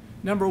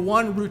 Number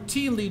 1,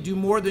 routinely do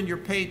more than you're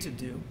paid to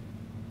do.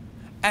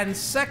 And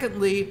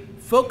secondly,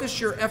 focus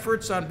your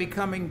efforts on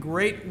becoming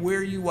great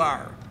where you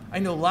are. I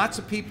know lots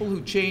of people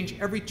who change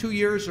every 2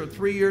 years or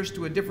 3 years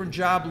to a different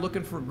job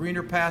looking for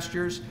greener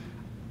pastures.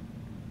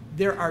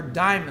 There are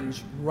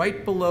diamonds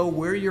right below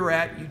where you're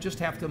at. You just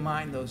have to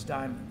mine those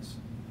diamonds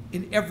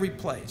in every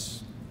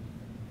place.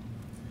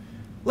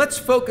 Let's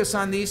focus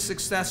on these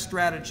success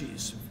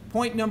strategies.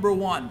 Point number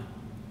 1,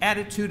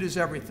 attitude is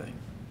everything.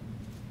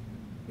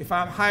 If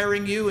I'm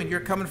hiring you and you're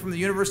coming from the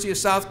University of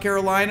South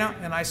Carolina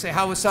and I say,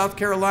 how is South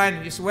Carolina?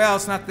 And you say, well,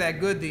 it's not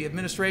that good. The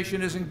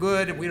administration isn't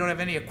good and we don't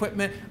have any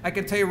equipment. I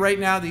can tell you right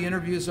now, the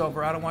interview is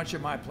over. I don't want you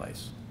at my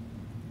place.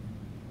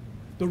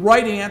 The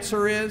right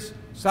answer is,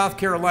 South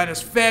Carolina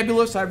is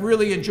fabulous. I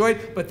really enjoyed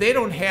it, but they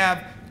don't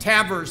have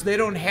TAVRs. They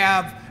don't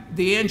have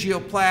the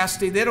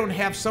angioplasty. They don't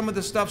have some of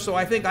the stuff, so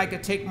I think I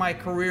could take my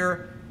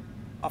career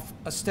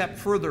a step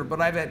further, but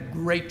I've had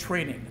great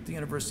training at the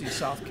University of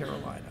South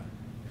Carolina.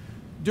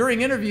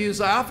 During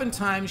interviews, I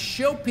oftentimes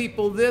show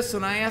people this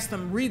and I ask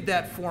them, read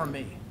that for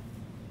me.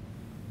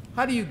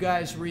 How do you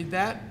guys read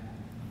that?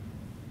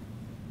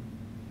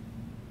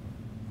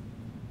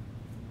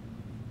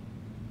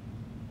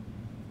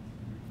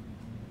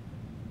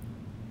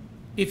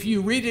 If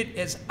you read it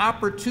as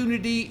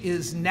opportunity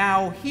is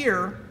now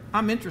here,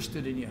 I'm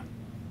interested in you.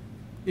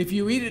 If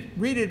you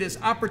read it as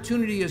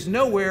opportunity is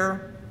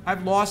nowhere,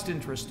 I've lost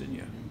interest in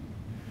you.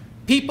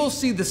 People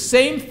see the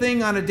same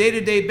thing on a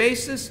day-to-day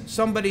basis.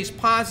 Somebody's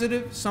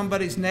positive,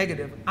 somebody's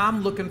negative.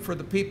 I'm looking for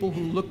the people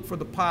who look for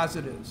the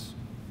positives.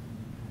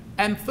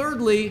 And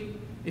thirdly,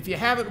 if you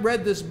haven't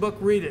read this book,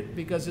 read it,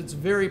 because it's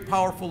very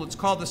powerful. It's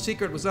called The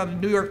Secret. It was on the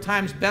New York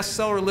Times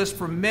bestseller list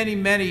for many,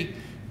 many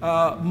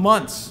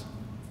months.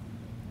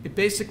 It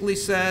basically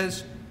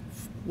says,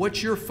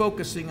 what you're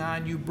focusing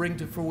on, you bring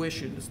to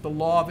fruition. It's the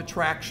law of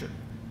attraction.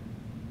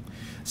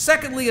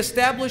 Secondly,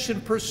 establish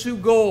and pursue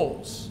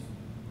goals.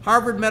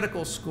 Harvard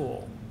Medical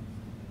School,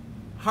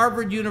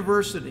 Harvard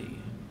University.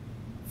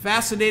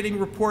 Fascinating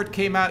report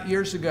came out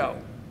years ago.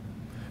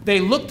 They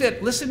looked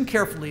at, listen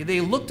carefully, they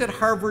looked at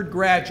Harvard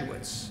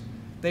graduates.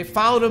 They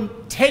followed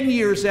them 10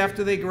 years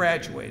after they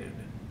graduated.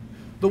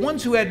 The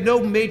ones who had no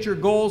major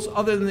goals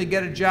other than to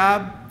get a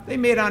job, they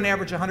made on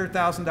average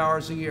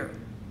 $100,000 a year.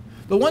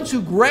 The ones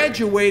who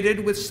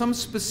graduated with some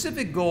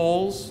specific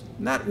goals,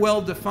 not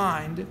well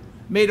defined,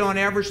 made on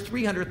average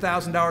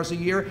 $300,000 a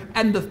year.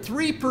 And the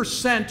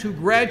 3% who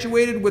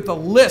graduated with a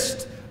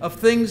list of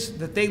things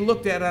that they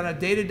looked at on a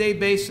day-to-day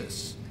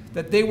basis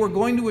that they were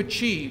going to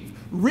achieve,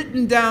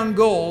 written down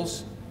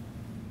goals,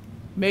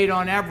 made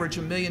on average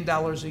 $1 million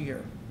a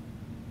year.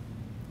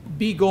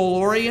 Be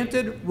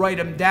goal-oriented, write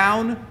them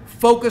down,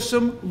 focus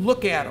them,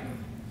 look at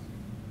them.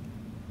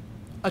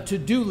 A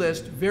to-do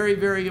list, very,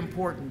 very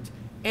important.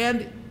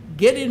 And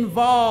get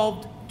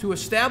involved to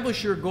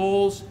establish your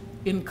goals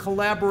in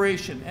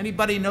collaboration.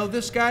 Anybody know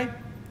this guy?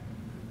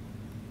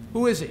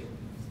 Who is he?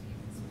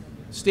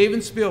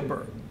 Steven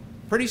Spielberg.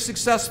 Pretty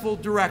successful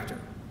director.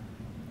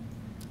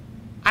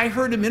 I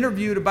heard him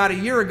interviewed about a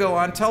year ago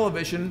on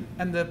television,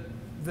 and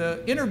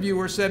the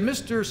interviewer said,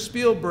 "Mr.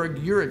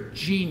 Spielberg, you're a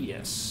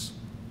genius.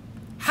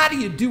 How do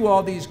you do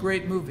all these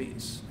great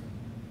movies?"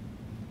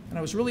 And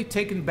I was really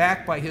taken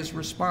back by his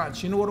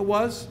response. You know what it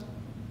was?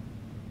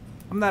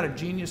 I'm not a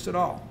genius at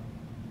all.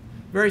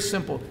 Very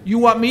simple. You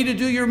want me to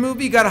do your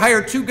movie? You got to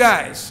hire two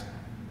guys.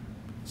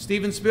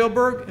 Steven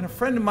Spielberg and a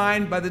friend of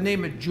mine by the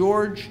name of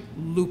George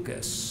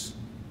Lucas,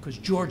 because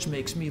George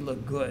makes me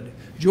look good.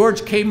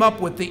 George came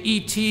up with the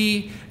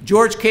E.T.,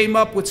 George came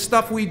up with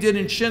stuff we did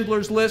in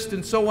Schindler's List,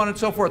 and so on and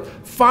so forth.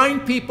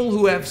 Find people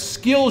who have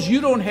skills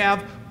you don't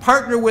have,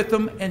 partner with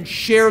them, and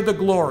share the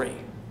glory.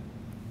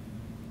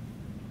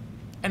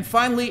 And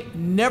finally,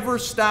 never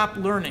stop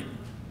learning.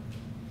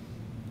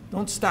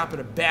 Don't stop at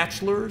a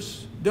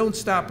bachelor's. Don't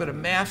stop at a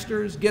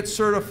master's. Get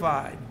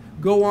certified.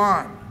 Go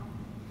on.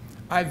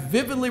 I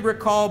vividly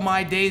recall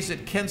my days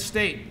at Kent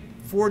State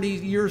 40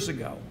 years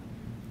ago.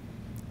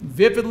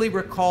 Vividly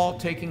recall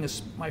taking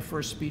my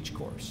first speech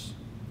course.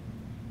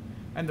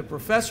 And the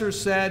professor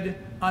said,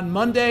 on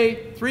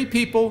Monday, 3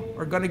 people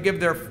are going to give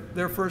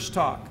their first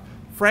talk.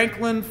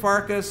 Franklin,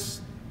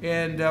 Farkas,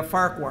 and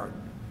Farquhar.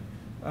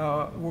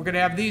 We're going to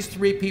have these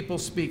 3 people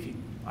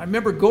speaking. I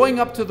remember going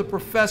up to the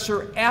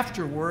professor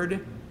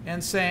afterward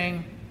and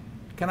saying,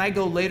 "Can I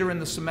go later in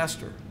the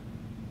semester?"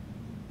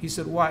 He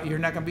said, "Why? You're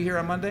not going to be here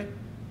on Monday?"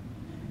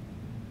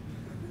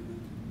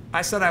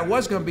 I said I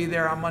was going to be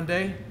there on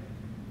Monday,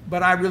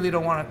 but I really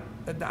don't want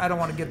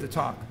to give the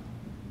talk.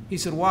 He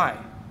said, "Why?"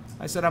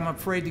 I said, "I'm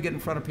afraid to get in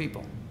front of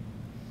people."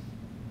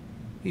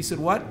 He said,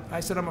 "What?" I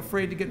said, "I'm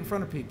afraid to get in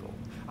front of people."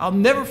 I'll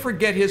never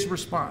forget his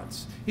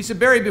response. He said,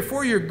 "Barry,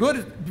 before you're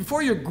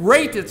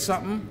great at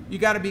something, you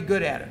got to be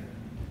good at it.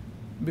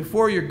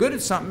 Before you're good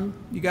at something,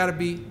 you got to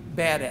be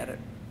bad at it.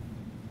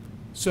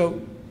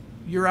 So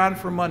you're on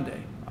for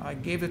Monday." I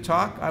gave the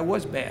talk. I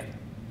was bad.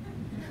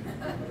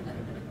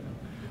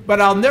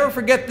 But I'll never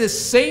forget,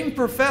 this same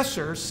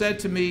professor said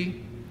to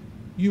me,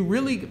 "You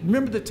really,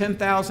 remember the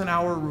 10,000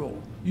 hour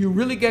rule. You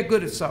really get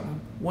good at something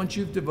once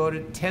you've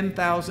devoted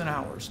 10,000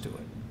 hours to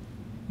it.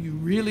 You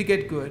really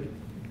get good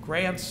at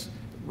grants,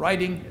 at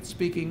writing, at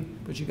speaking,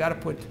 but you got to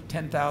put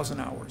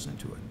 10,000 hours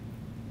into it."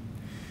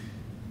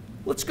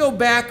 Let's go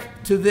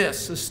back to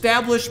this.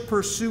 Establish,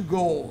 pursue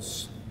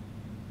goals.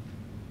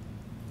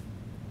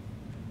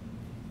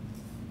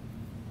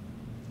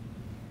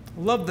 I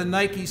love the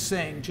Nike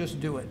saying, "Just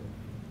do it."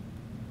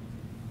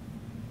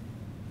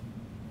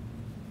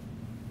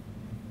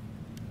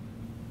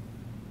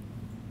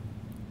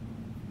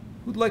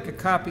 Who'd like a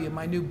copy of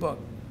my new book?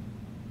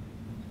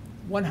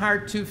 One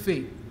Heart, 2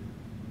 Feet.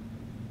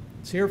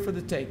 It's here for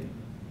the taking.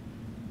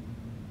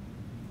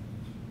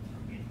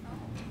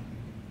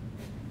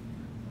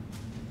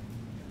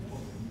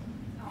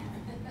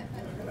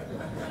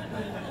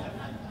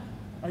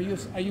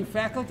 Are you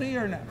faculty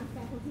or not?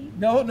 Faculty.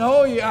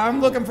 No,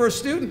 I'm looking for a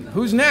student.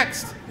 Who's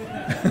next?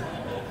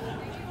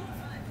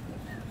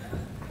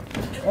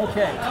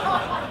 Okay.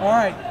 All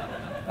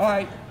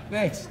right.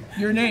 Thanks.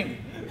 Your name?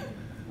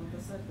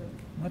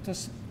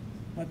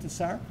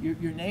 Montasar.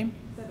 Your name?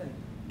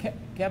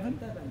 Kevin?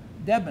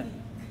 Debin.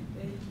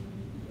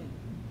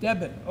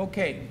 Debin.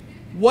 Okay.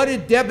 What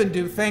did Debin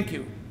do, thank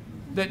you,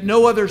 that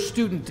no other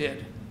student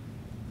did?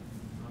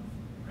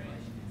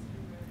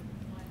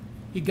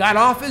 He got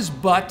off his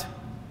butt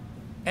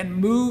and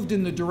moved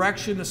in the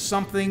direction of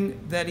something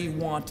that he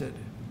wanted.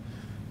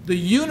 The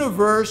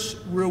universe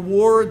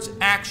rewards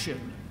action.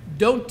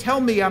 Don't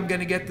tell me I'm going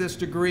to get this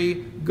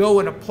degree. Go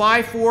and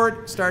apply for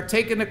it, start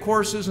taking the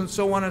courses, and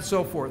so on and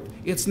so forth.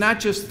 It's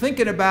not just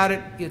thinking about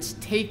it, it's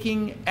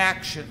taking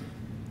action.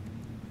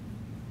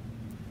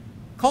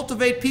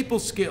 Cultivate people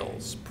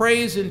skills.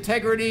 Praise,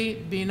 integrity,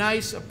 be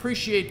nice,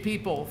 appreciate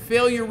people.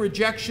 Failure,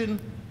 rejection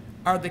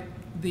are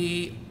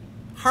the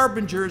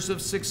harbingers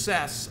of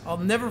success. I'll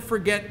never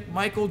forget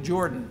Michael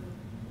Jordan,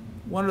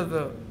 one of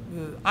the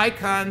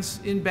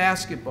icons in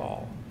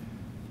basketball.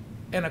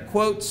 And a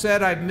quote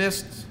said, I've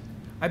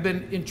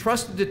been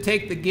entrusted to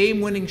take the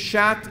game-winning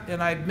shot,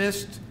 and I've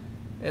missed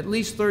at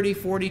least 30,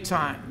 40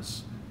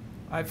 times.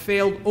 I've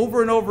failed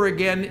over and over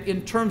again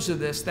in terms of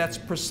this. That's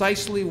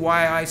precisely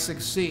why I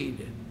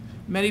succeed.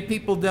 Many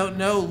people don't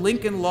know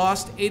Lincoln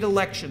lost 8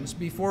 elections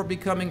before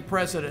becoming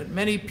president.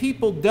 Many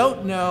people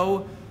don't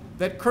know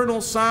that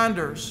Colonel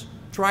Sanders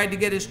tried to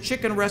get his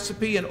chicken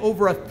recipe in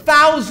over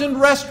 1,000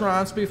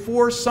 restaurants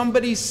before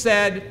somebody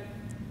said,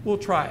 we'll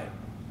try it.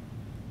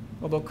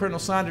 Although Colonel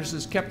Sanders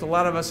has kept a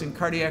lot of us in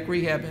cardiac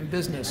rehab in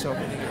business over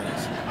the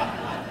years.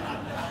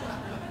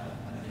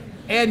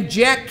 And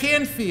Jack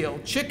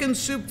Canfield, Chicken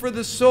Soup for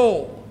the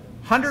Soul,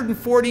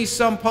 140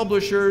 some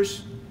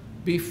publishers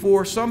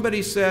before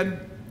somebody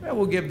said, well,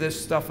 we'll give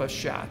this stuff a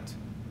shot.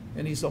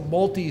 And he's a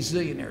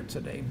multi-zillionaire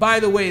today.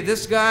 By the way,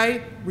 this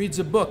guy reads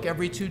a book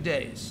every 2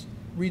 days.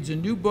 Reads a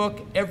new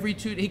book every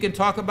 2 days. He can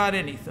talk about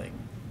anything.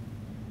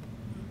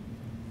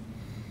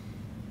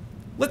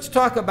 Let's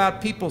talk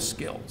about people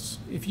skills.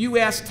 If you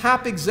ask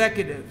top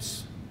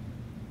executives,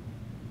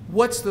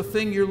 what's the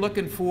thing you're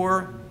looking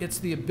for? It's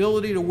the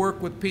ability to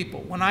work with people.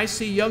 When I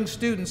see young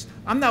students,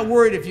 I'm not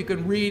worried if you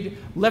can read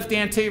left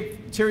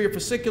anterior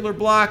fascicular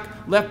block,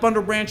 left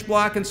bundle branch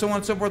block, and so on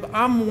and so forth.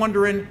 I'm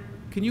wondering,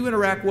 can you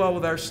interact well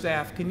with our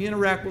staff? Can you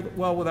interact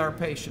well with our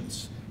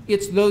patients?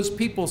 It's those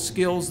people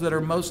skills that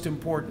are most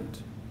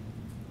important.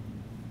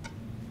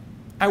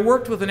 I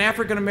worked with an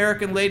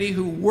African-American lady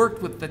who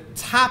worked with the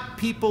top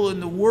people in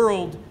the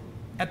world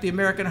at the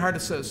American Heart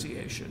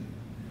Association.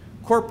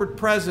 Corporate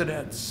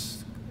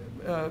presidents,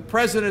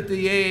 president of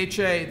the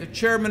AHA, the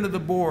chairman of the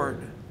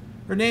board.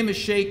 Her name is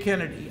Shay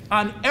Kennedy.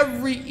 On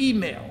every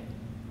email,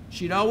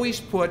 she'd always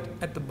put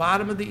at the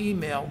bottom of the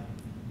email,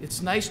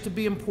 it's nice to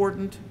be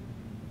important,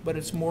 but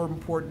it's more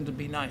important to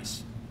be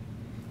nice.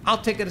 I'll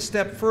take it a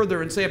step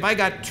further and say if I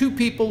got 2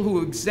 people who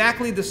have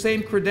exactly the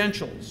same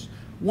credentials,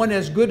 one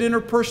has good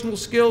interpersonal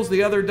skills,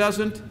 the other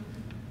doesn't,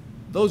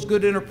 those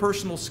good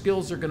interpersonal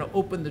skills are going to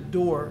open the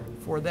door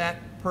for that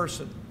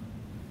person.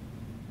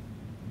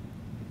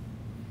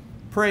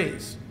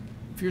 Praise.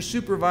 If you're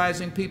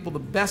supervising people, the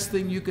best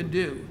thing you can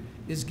do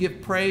is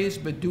give praise,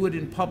 but do it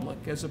in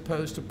public as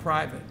opposed to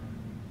private.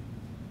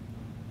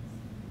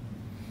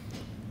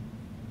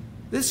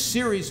 This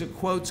series of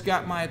quotes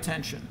got my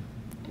attention.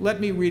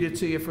 Let me read it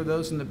to you for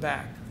those in the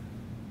back.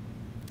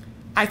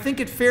 I think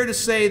it fair to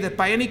say that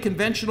by any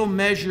conventional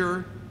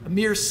measure, a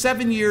mere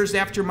 7 years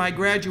after my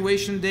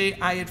graduation day,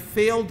 I had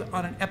failed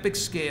on an epic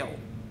scale.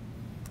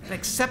 An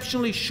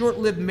exceptionally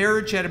short-lived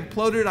marriage had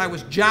imploded. I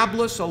was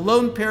jobless, a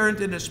lone parent,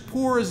 and as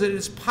poor as it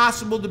is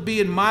possible to be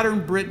in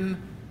modern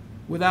Britain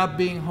without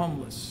being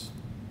homeless.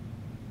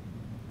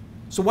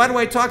 So why do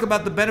I talk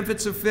about the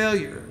benefits of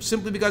failure?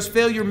 Simply because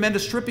failure meant a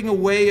stripping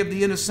away of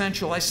the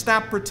inessential. I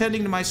stopped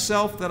pretending to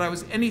myself that I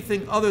was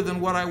anything other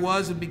than what I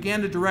was and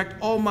began to direct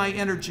all my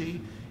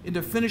energy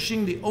into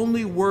finishing the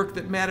only work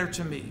that mattered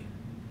to me.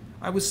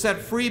 I was set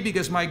free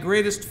because my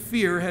greatest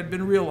fear had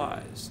been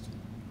realized.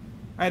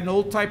 I had an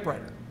old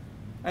typewriter.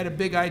 I had a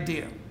big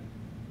idea.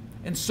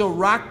 And so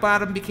rock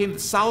bottom became the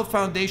solid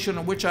foundation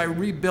on which I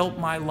rebuilt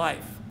my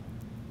life.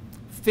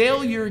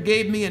 Failure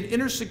gave me an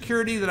inner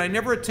security that I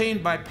never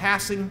attained by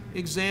passing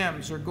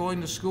exams or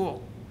going to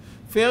school.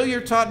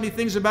 Failure taught me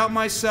things about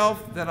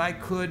myself that I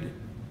could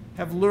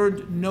have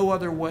learned no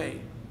other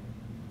way.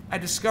 I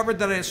discovered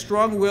that I had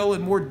strong will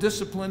and more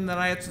discipline than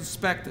I had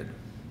suspected.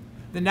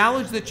 The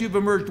knowledge that you've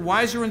emerged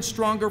wiser and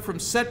stronger from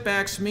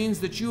setbacks means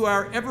that you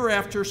are ever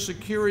after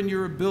secure in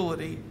your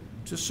ability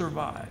to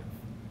survive.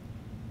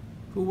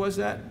 Who was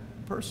that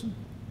person?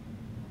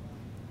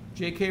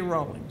 J.K.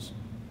 Rowling's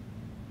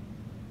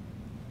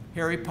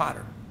Harry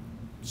Potter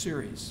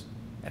series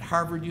at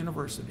Harvard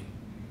University.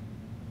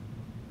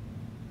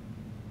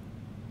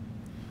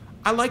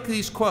 I like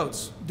these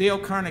quotes. Dale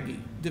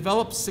Carnegie,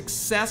 develop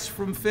success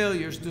from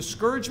failures.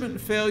 Discouragement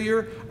and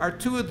failure are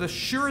 2 of the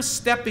surest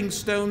stepping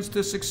stones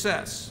to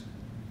success.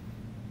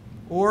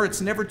 Or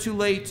it's never too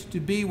late to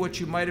be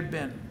what you might have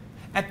been.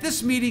 At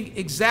this meeting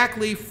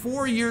exactly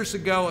 4 years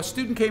ago, a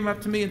student came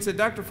up to me and said,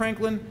 Dr.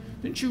 Franklin,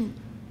 didn't you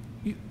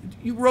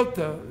wrote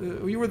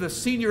you were the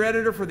senior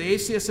editor for the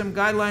ACSM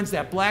guidelines,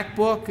 that black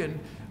book, and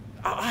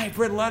I've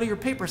read a lot of your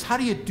papers. How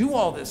do you do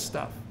all this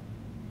stuff?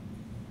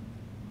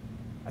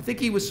 I think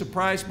he was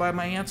surprised by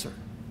my answer.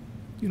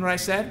 You know what I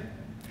said?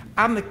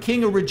 I'm the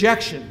king of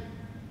rejection.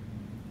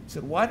 He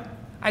said, what?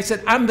 I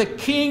said, I'm the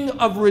king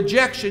of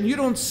rejection. You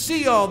don't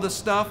see all the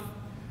stuff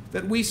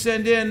that we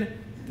send in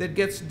that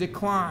gets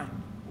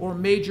declined or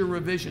major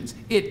revisions.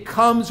 It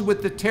comes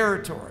with the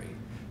territory.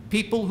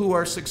 People who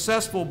are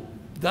successful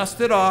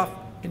dust it off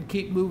and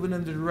keep moving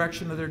in the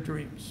direction of their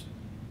dreams.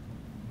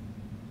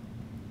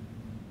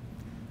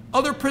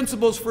 Other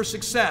principles for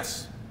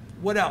success.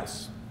 What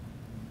else?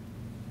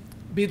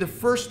 Be the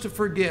first to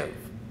forgive.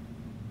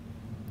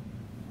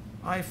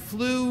 I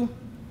flew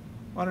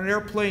on an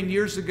airplane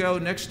years ago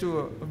next to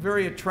a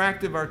very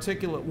attractive,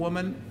 articulate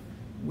woman.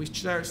 We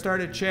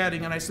started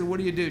chatting, and I said, "What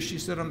do you do?" She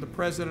said, "I'm the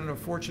president of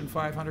a Fortune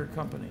 500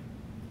 company."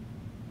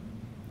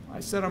 I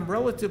said, "I'm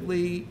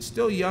relatively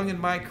still young in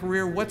my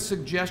career. What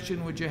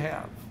suggestion would you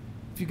have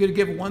if you could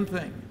give one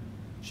thing?"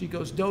 She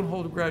goes, "Don't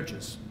hold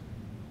grudges.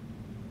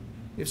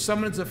 If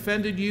someone's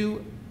offended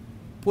you,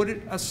 put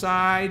it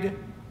aside,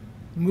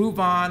 move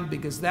on,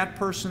 because that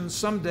person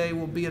someday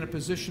will be in a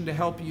position to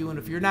help you, and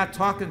if you're not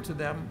talking to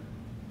them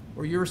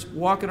or you're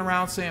walking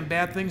around saying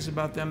bad things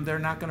about them, they're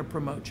not going to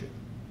promote you."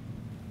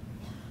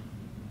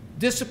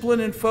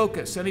 Discipline and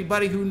focus.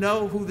 Anybody who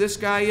know who this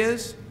guy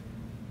is?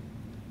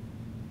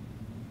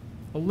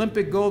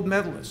 Olympic gold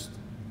medalist,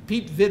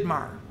 Pete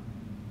Vidmar.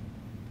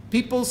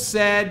 People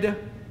said,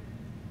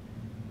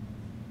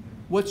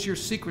 "What's your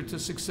secret to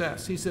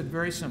success?" He said,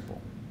 "Very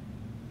simple.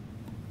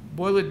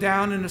 Boil it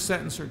down in a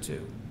sentence or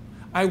two.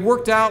 I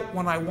worked out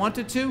when I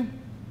wanted to,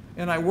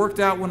 and I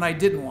worked out when I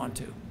didn't want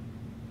to."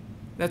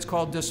 That's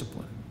called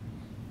discipline.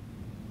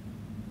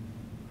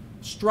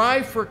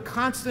 Strive for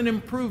constant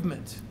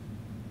improvement.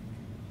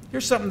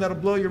 Here's something that'll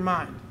blow your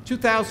mind.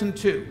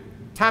 2002,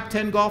 top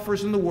 10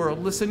 golfers in the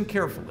world. Listen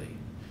carefully.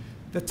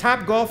 The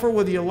top golfer,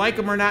 whether you like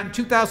him or not, in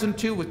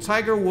 2002 was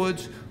Tiger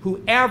Woods,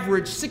 who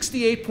averaged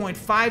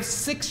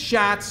 68.56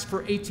 shots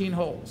for 18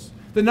 holes.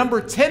 The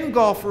number 10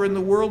 golfer in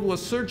the world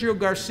was Sergio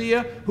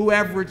Garcia, who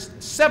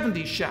averaged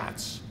 70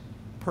 shots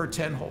per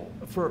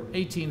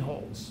 18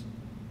 holes.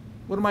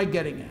 What am I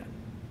getting at?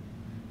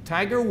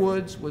 Tiger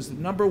Woods was the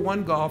number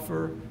 1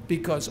 golfer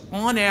because,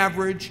 on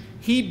average,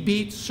 he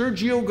beat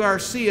Sergio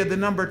Garcia, the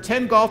number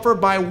 10 golfer,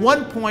 by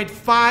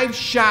 1.5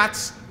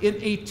 shots in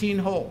 18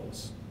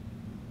 holes.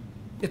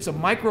 It's a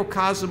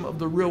microcosm of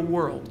the real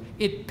world.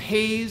 It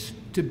pays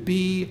to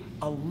be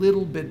a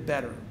little bit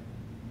better.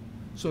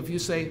 So if you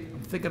say, "I'm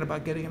thinking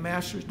about getting a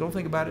master's," don't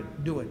think about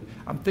it, do it.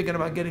 "I'm thinking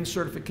about getting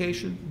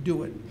certification,"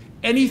 do it.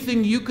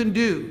 Anything you can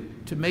do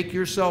to make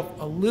yourself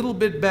a little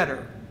bit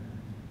better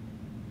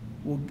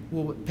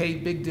will pay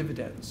big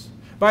dividends.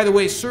 By the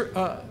way,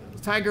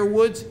 Tiger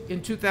Woods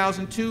in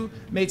 2002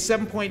 made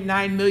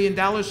 $7.9 million,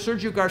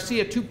 Sergio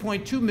Garcia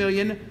 $2.2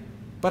 million,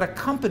 but a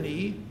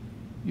company,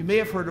 you may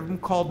have heard of them,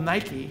 called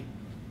Nike,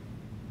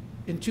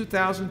 in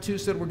 2002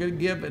 said, "We're going to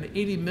give an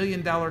 $80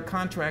 million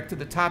contract to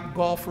the top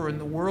golfer in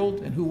the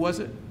world," and who was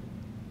it?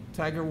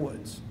 Tiger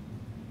Woods.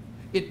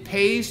 It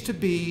pays to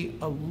be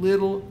a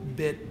little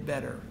bit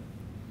better.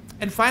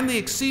 And finally,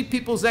 exceed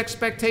people's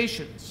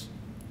expectations.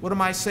 What am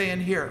I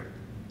saying here?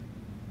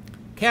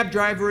 Cab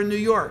driver in New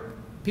York,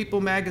 People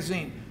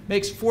magazine,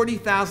 makes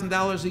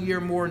 $40,000 a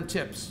year more in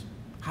tips.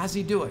 How's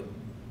he do it?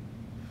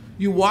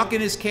 You walk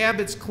in his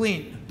cab, it's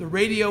clean. The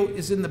radio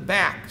is in the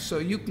back, so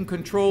you can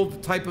control the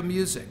type of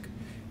music.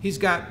 He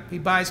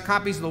buys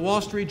copies of the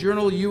Wall Street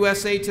Journal,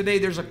 USA Today.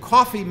 There's a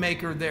coffee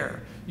maker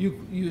there.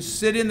 You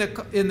sit in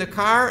the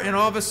car, and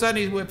all of a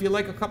sudden, if you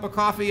like a cup of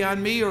coffee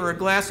on me or a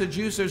glass of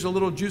juice, there's a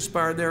little juice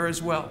bar there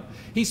as well.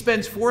 He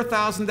spends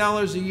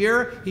 $4,000 a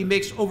year. He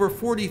makes over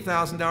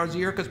 $40,000 a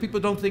year because people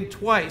don't think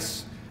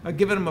twice of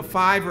giving him a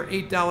 $5 or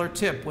 $8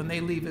 tip when they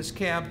leave his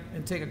cab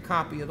and take a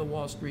copy of the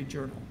Wall Street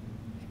Journal.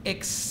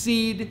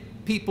 Exceed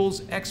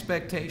people's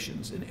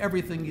expectations in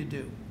everything you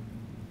do.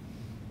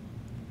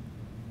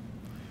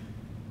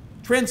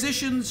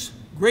 Transitions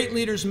great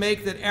leaders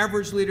make that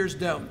average leaders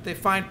don't. They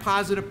find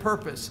positive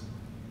purpose.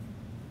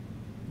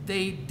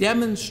 They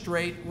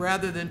demonstrate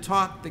rather than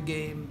talk the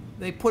game.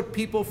 They put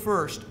people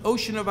first,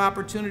 ocean of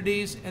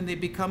opportunities, and they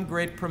become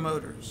great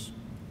promoters.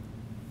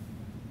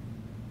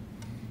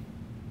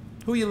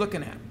 Who are you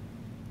looking at?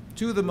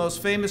 Two of the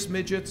most famous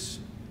midgets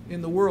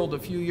in the world a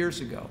few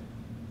years ago.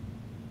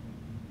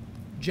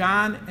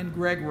 John and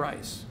Greg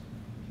Rice.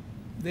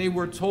 They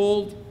were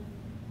told,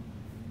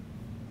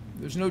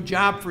 "There's no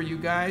job for you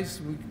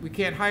guys. We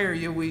can't hire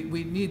you.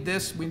 We need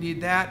this, we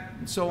need that,"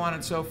 and so on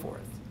and so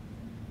forth.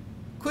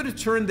 Could have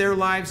turned their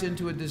lives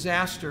into a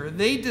disaster.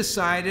 They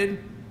decided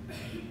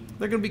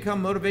they're going to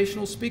become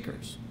motivational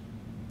speakers.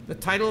 The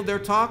title of their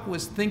talk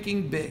was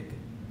Thinking Big.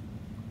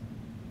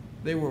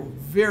 They were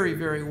very,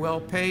 very well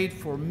paid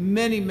for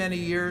many, many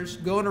years,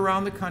 going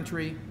around the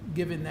country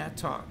giving that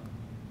talk.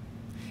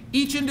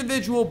 Each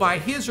individual, by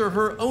his or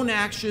her own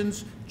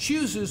actions,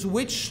 chooses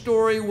which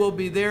story will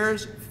be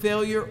theirs,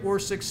 failure or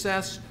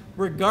success,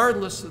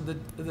 regardless of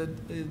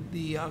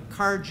the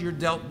cards you're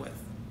dealt with.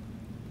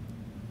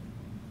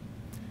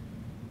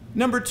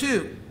 Number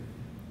two,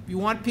 if you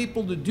want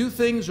people to do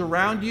things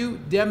around you,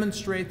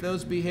 demonstrate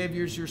those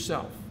behaviors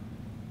yourself.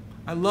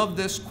 I love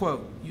this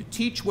quote: "You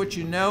teach what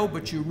you know,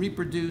 but you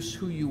reproduce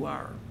who you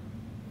are."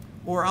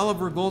 Or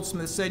Oliver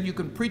Goldsmith said, "You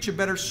can preach a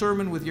better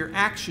sermon with your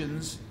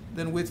actions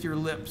than with your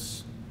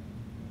lips."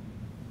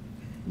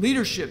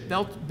 Leadership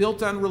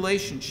built on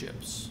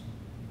relationships.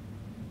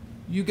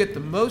 You get the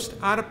most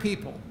out of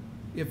people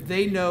if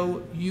they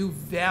know you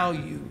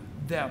value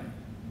them.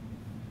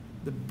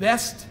 The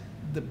best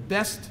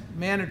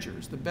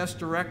managers, the best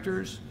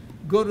directors,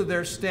 go to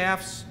their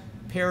staff's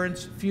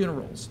parents'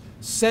 funerals.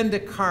 Send a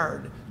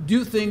card.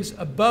 do things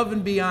above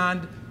and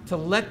beyond to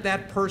let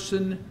that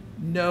person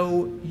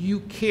know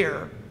you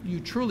care, you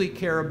truly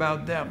care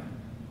about them.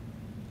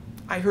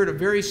 I heard a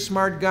very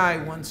smart guy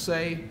once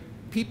say,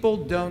 people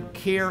don't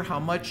care how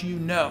much you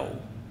know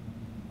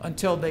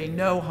until they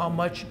know how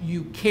much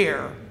you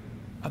care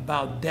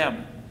about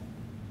them,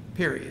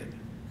 period.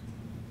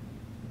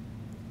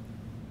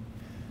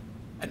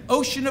 An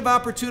ocean of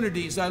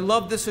opportunities. I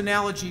love this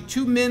analogy.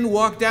 Two men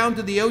walk down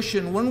to the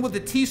ocean, one with a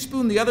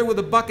teaspoon, the other with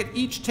a bucket,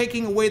 each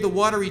taking away the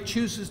water he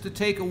chooses to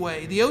take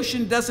away. The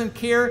ocean doesn't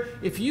care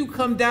if you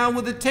come down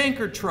with a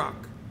tanker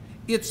truck.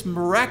 It's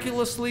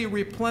miraculously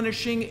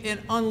replenishing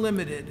and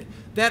unlimited.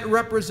 That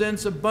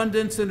represents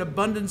abundance, and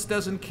abundance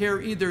doesn't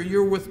care either.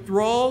 Your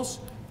withdrawals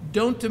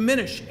don't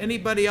diminish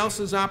anybody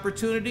else's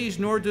opportunities,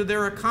 nor do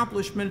their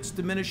accomplishments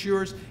diminish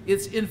yours.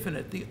 It's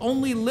infinite. The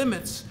only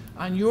limits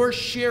on your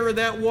share of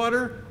that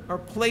water are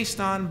placed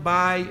on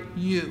by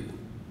you.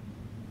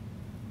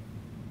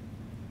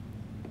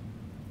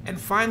 And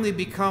finally,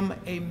 become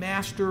a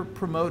master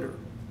promoter.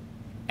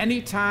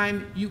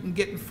 Anytime you can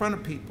get in front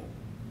of people,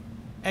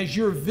 as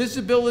your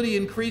visibility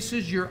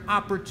increases, your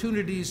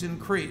opportunities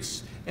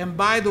increase. And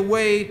by the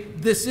way,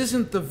 this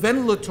isn't the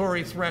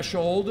ventilatory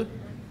threshold,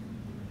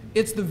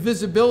 it's the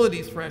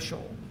visibility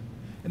threshold.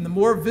 And the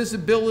more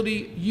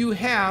visibility you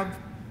have,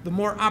 the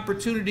more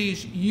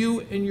opportunities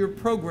you and your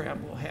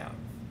program will have.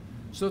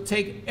 So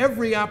take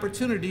every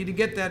opportunity to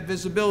get that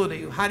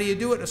visibility. How do you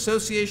do it?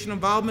 Association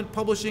involvement,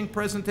 publishing,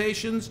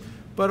 presentations,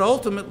 but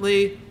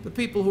ultimately, the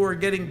people who are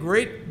getting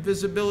great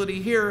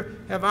visibility here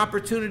have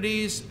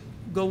opportunities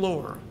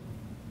galore.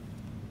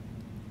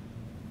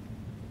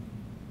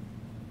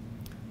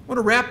 I want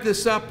to wrap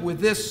this up with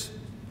this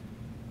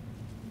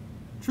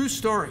true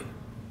story.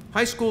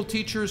 High school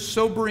teacher's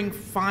sobering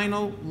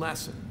final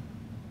lesson.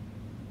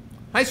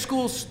 High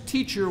school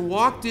teacher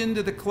walked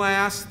into the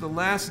class the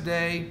last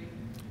day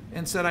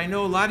and said, I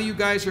know a lot of you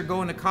guys are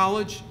going to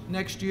college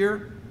next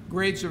year.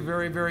 Grades are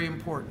very, very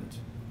important.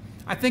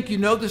 I think you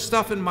know this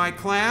stuff in my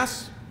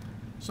class,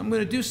 so I'm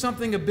going to do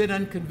something a bit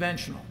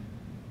unconventional.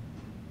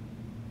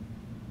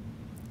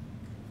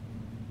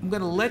 I'm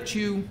going to let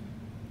you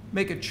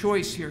make a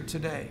choice here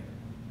today.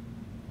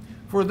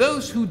 For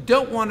those who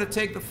don't want to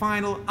take the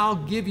final, I'll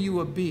give you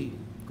a B,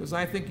 because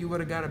I think you would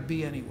have got a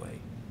B anyway.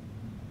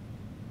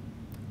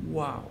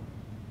 Wow.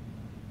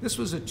 This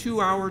was a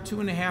 2-hour,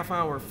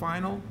 2.5-hour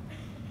final,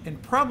 and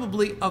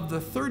probably of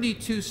the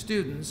 32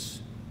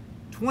 students,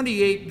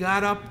 28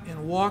 got up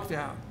and walked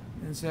out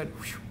and said,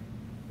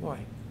 boy,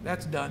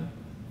 that's done.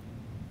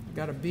 I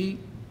got a B.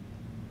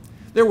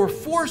 There were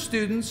 4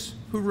 students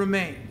who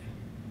remained.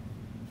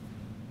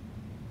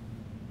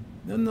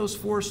 Then those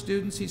 4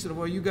 students, he said,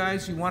 well, you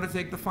guys, you want to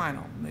take the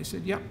final? And they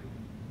said, yep,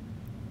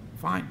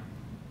 fine.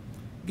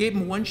 Gave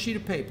them 1 sheet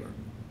of paper.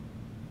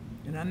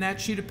 And on that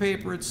sheet of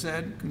paper it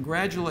said,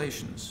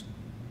 congratulations,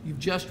 you've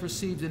just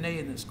received an A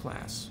in this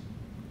class.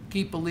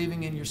 Keep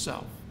believing in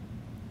yourself.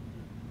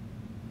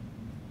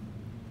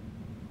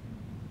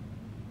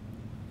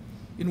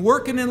 In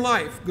work and in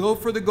life, go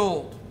for the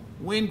gold.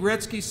 Wayne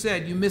Gretzky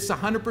said, you miss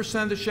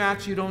 100% of the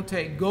shots you don't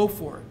take, go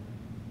for it.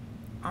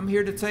 I'm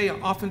here to tell you,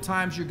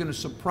 oftentimes you're going to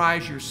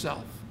surprise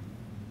yourself.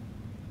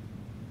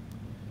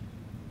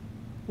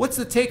 What's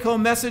the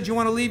take-home message you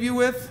want to leave you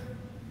with?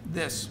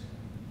 This.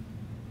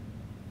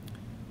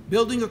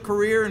 Building a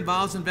career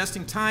involves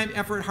investing time,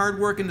 effort, hard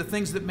work into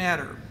things that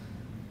matter.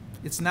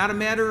 It's not a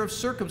matter of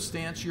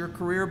circumstance, your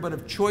career, but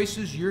of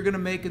choices you're going to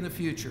make in the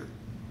future.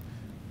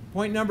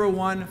 Point number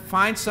 1,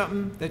 find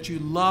something that you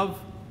love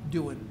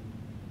doing.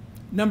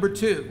 Number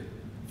 2,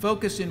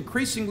 focus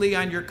increasingly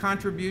on your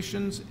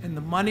contributions, and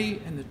the money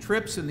and the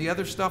trips and the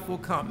other stuff will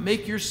come.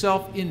 Make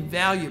yourself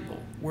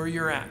invaluable where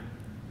you're at.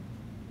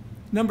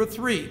 Number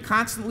 3,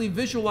 constantly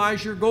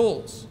visualize your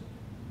goals.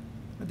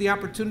 I had the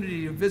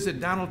opportunity to visit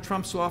Donald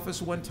Trump's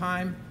office one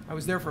time. I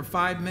was there for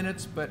 5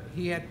 minutes, but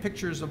he had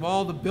pictures of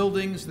all the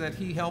buildings that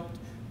he helped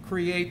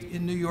create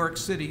in New York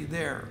City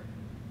there.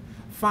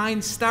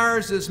 Find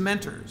stars as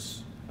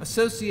mentors.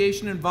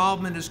 Association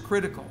involvement is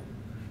critical.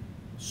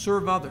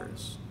 Serve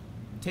others.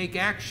 Take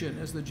action,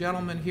 as the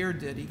gentleman here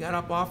did. He got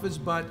up off his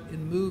butt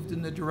and moved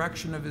in the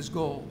direction of his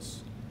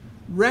goals.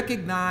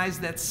 Recognize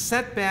that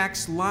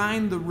setbacks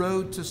line the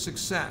road to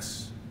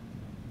success.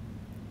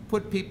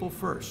 Put people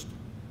first.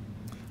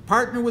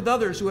 Partner with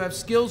others who have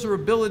skills or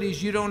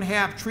abilities you don't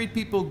have. Treat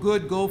people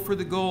good, go for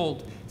the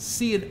gold.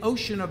 See an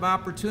ocean of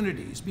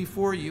opportunities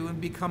before you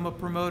and become a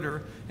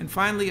promoter. And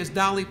finally, as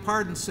Dolly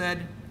Parton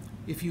said,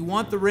 if you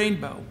want the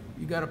rainbow,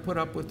 you got to put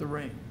up with the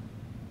rain.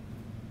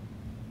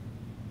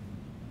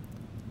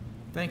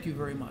 Thank you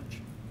very much.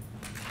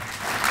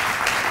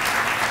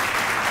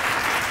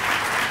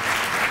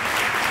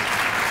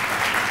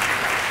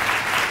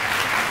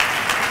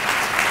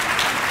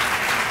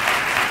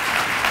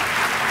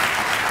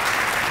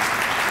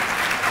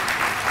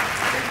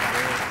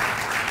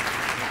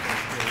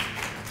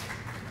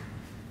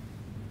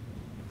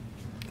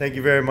 Thank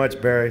you very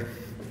much, Barry.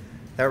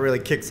 That really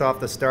kicks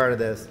off the start of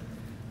this.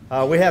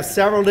 We have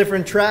several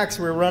different tracks.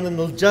 We're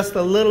running just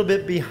a little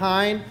bit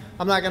behind.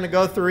 I'm not going to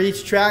go through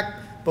each track,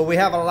 but we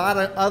have a lot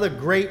of other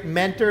great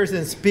mentors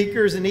and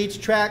speakers in each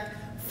track.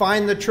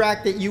 Find the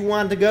track that you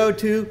want to go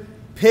to.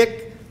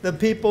 Pick the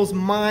people's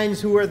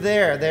minds who are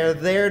there. They're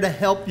there to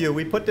help you.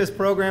 We put this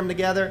program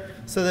together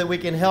so that we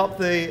can help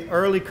the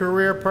early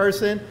career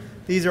person.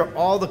 These are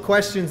all the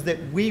questions that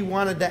we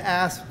wanted to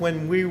ask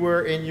when we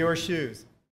were in your shoes.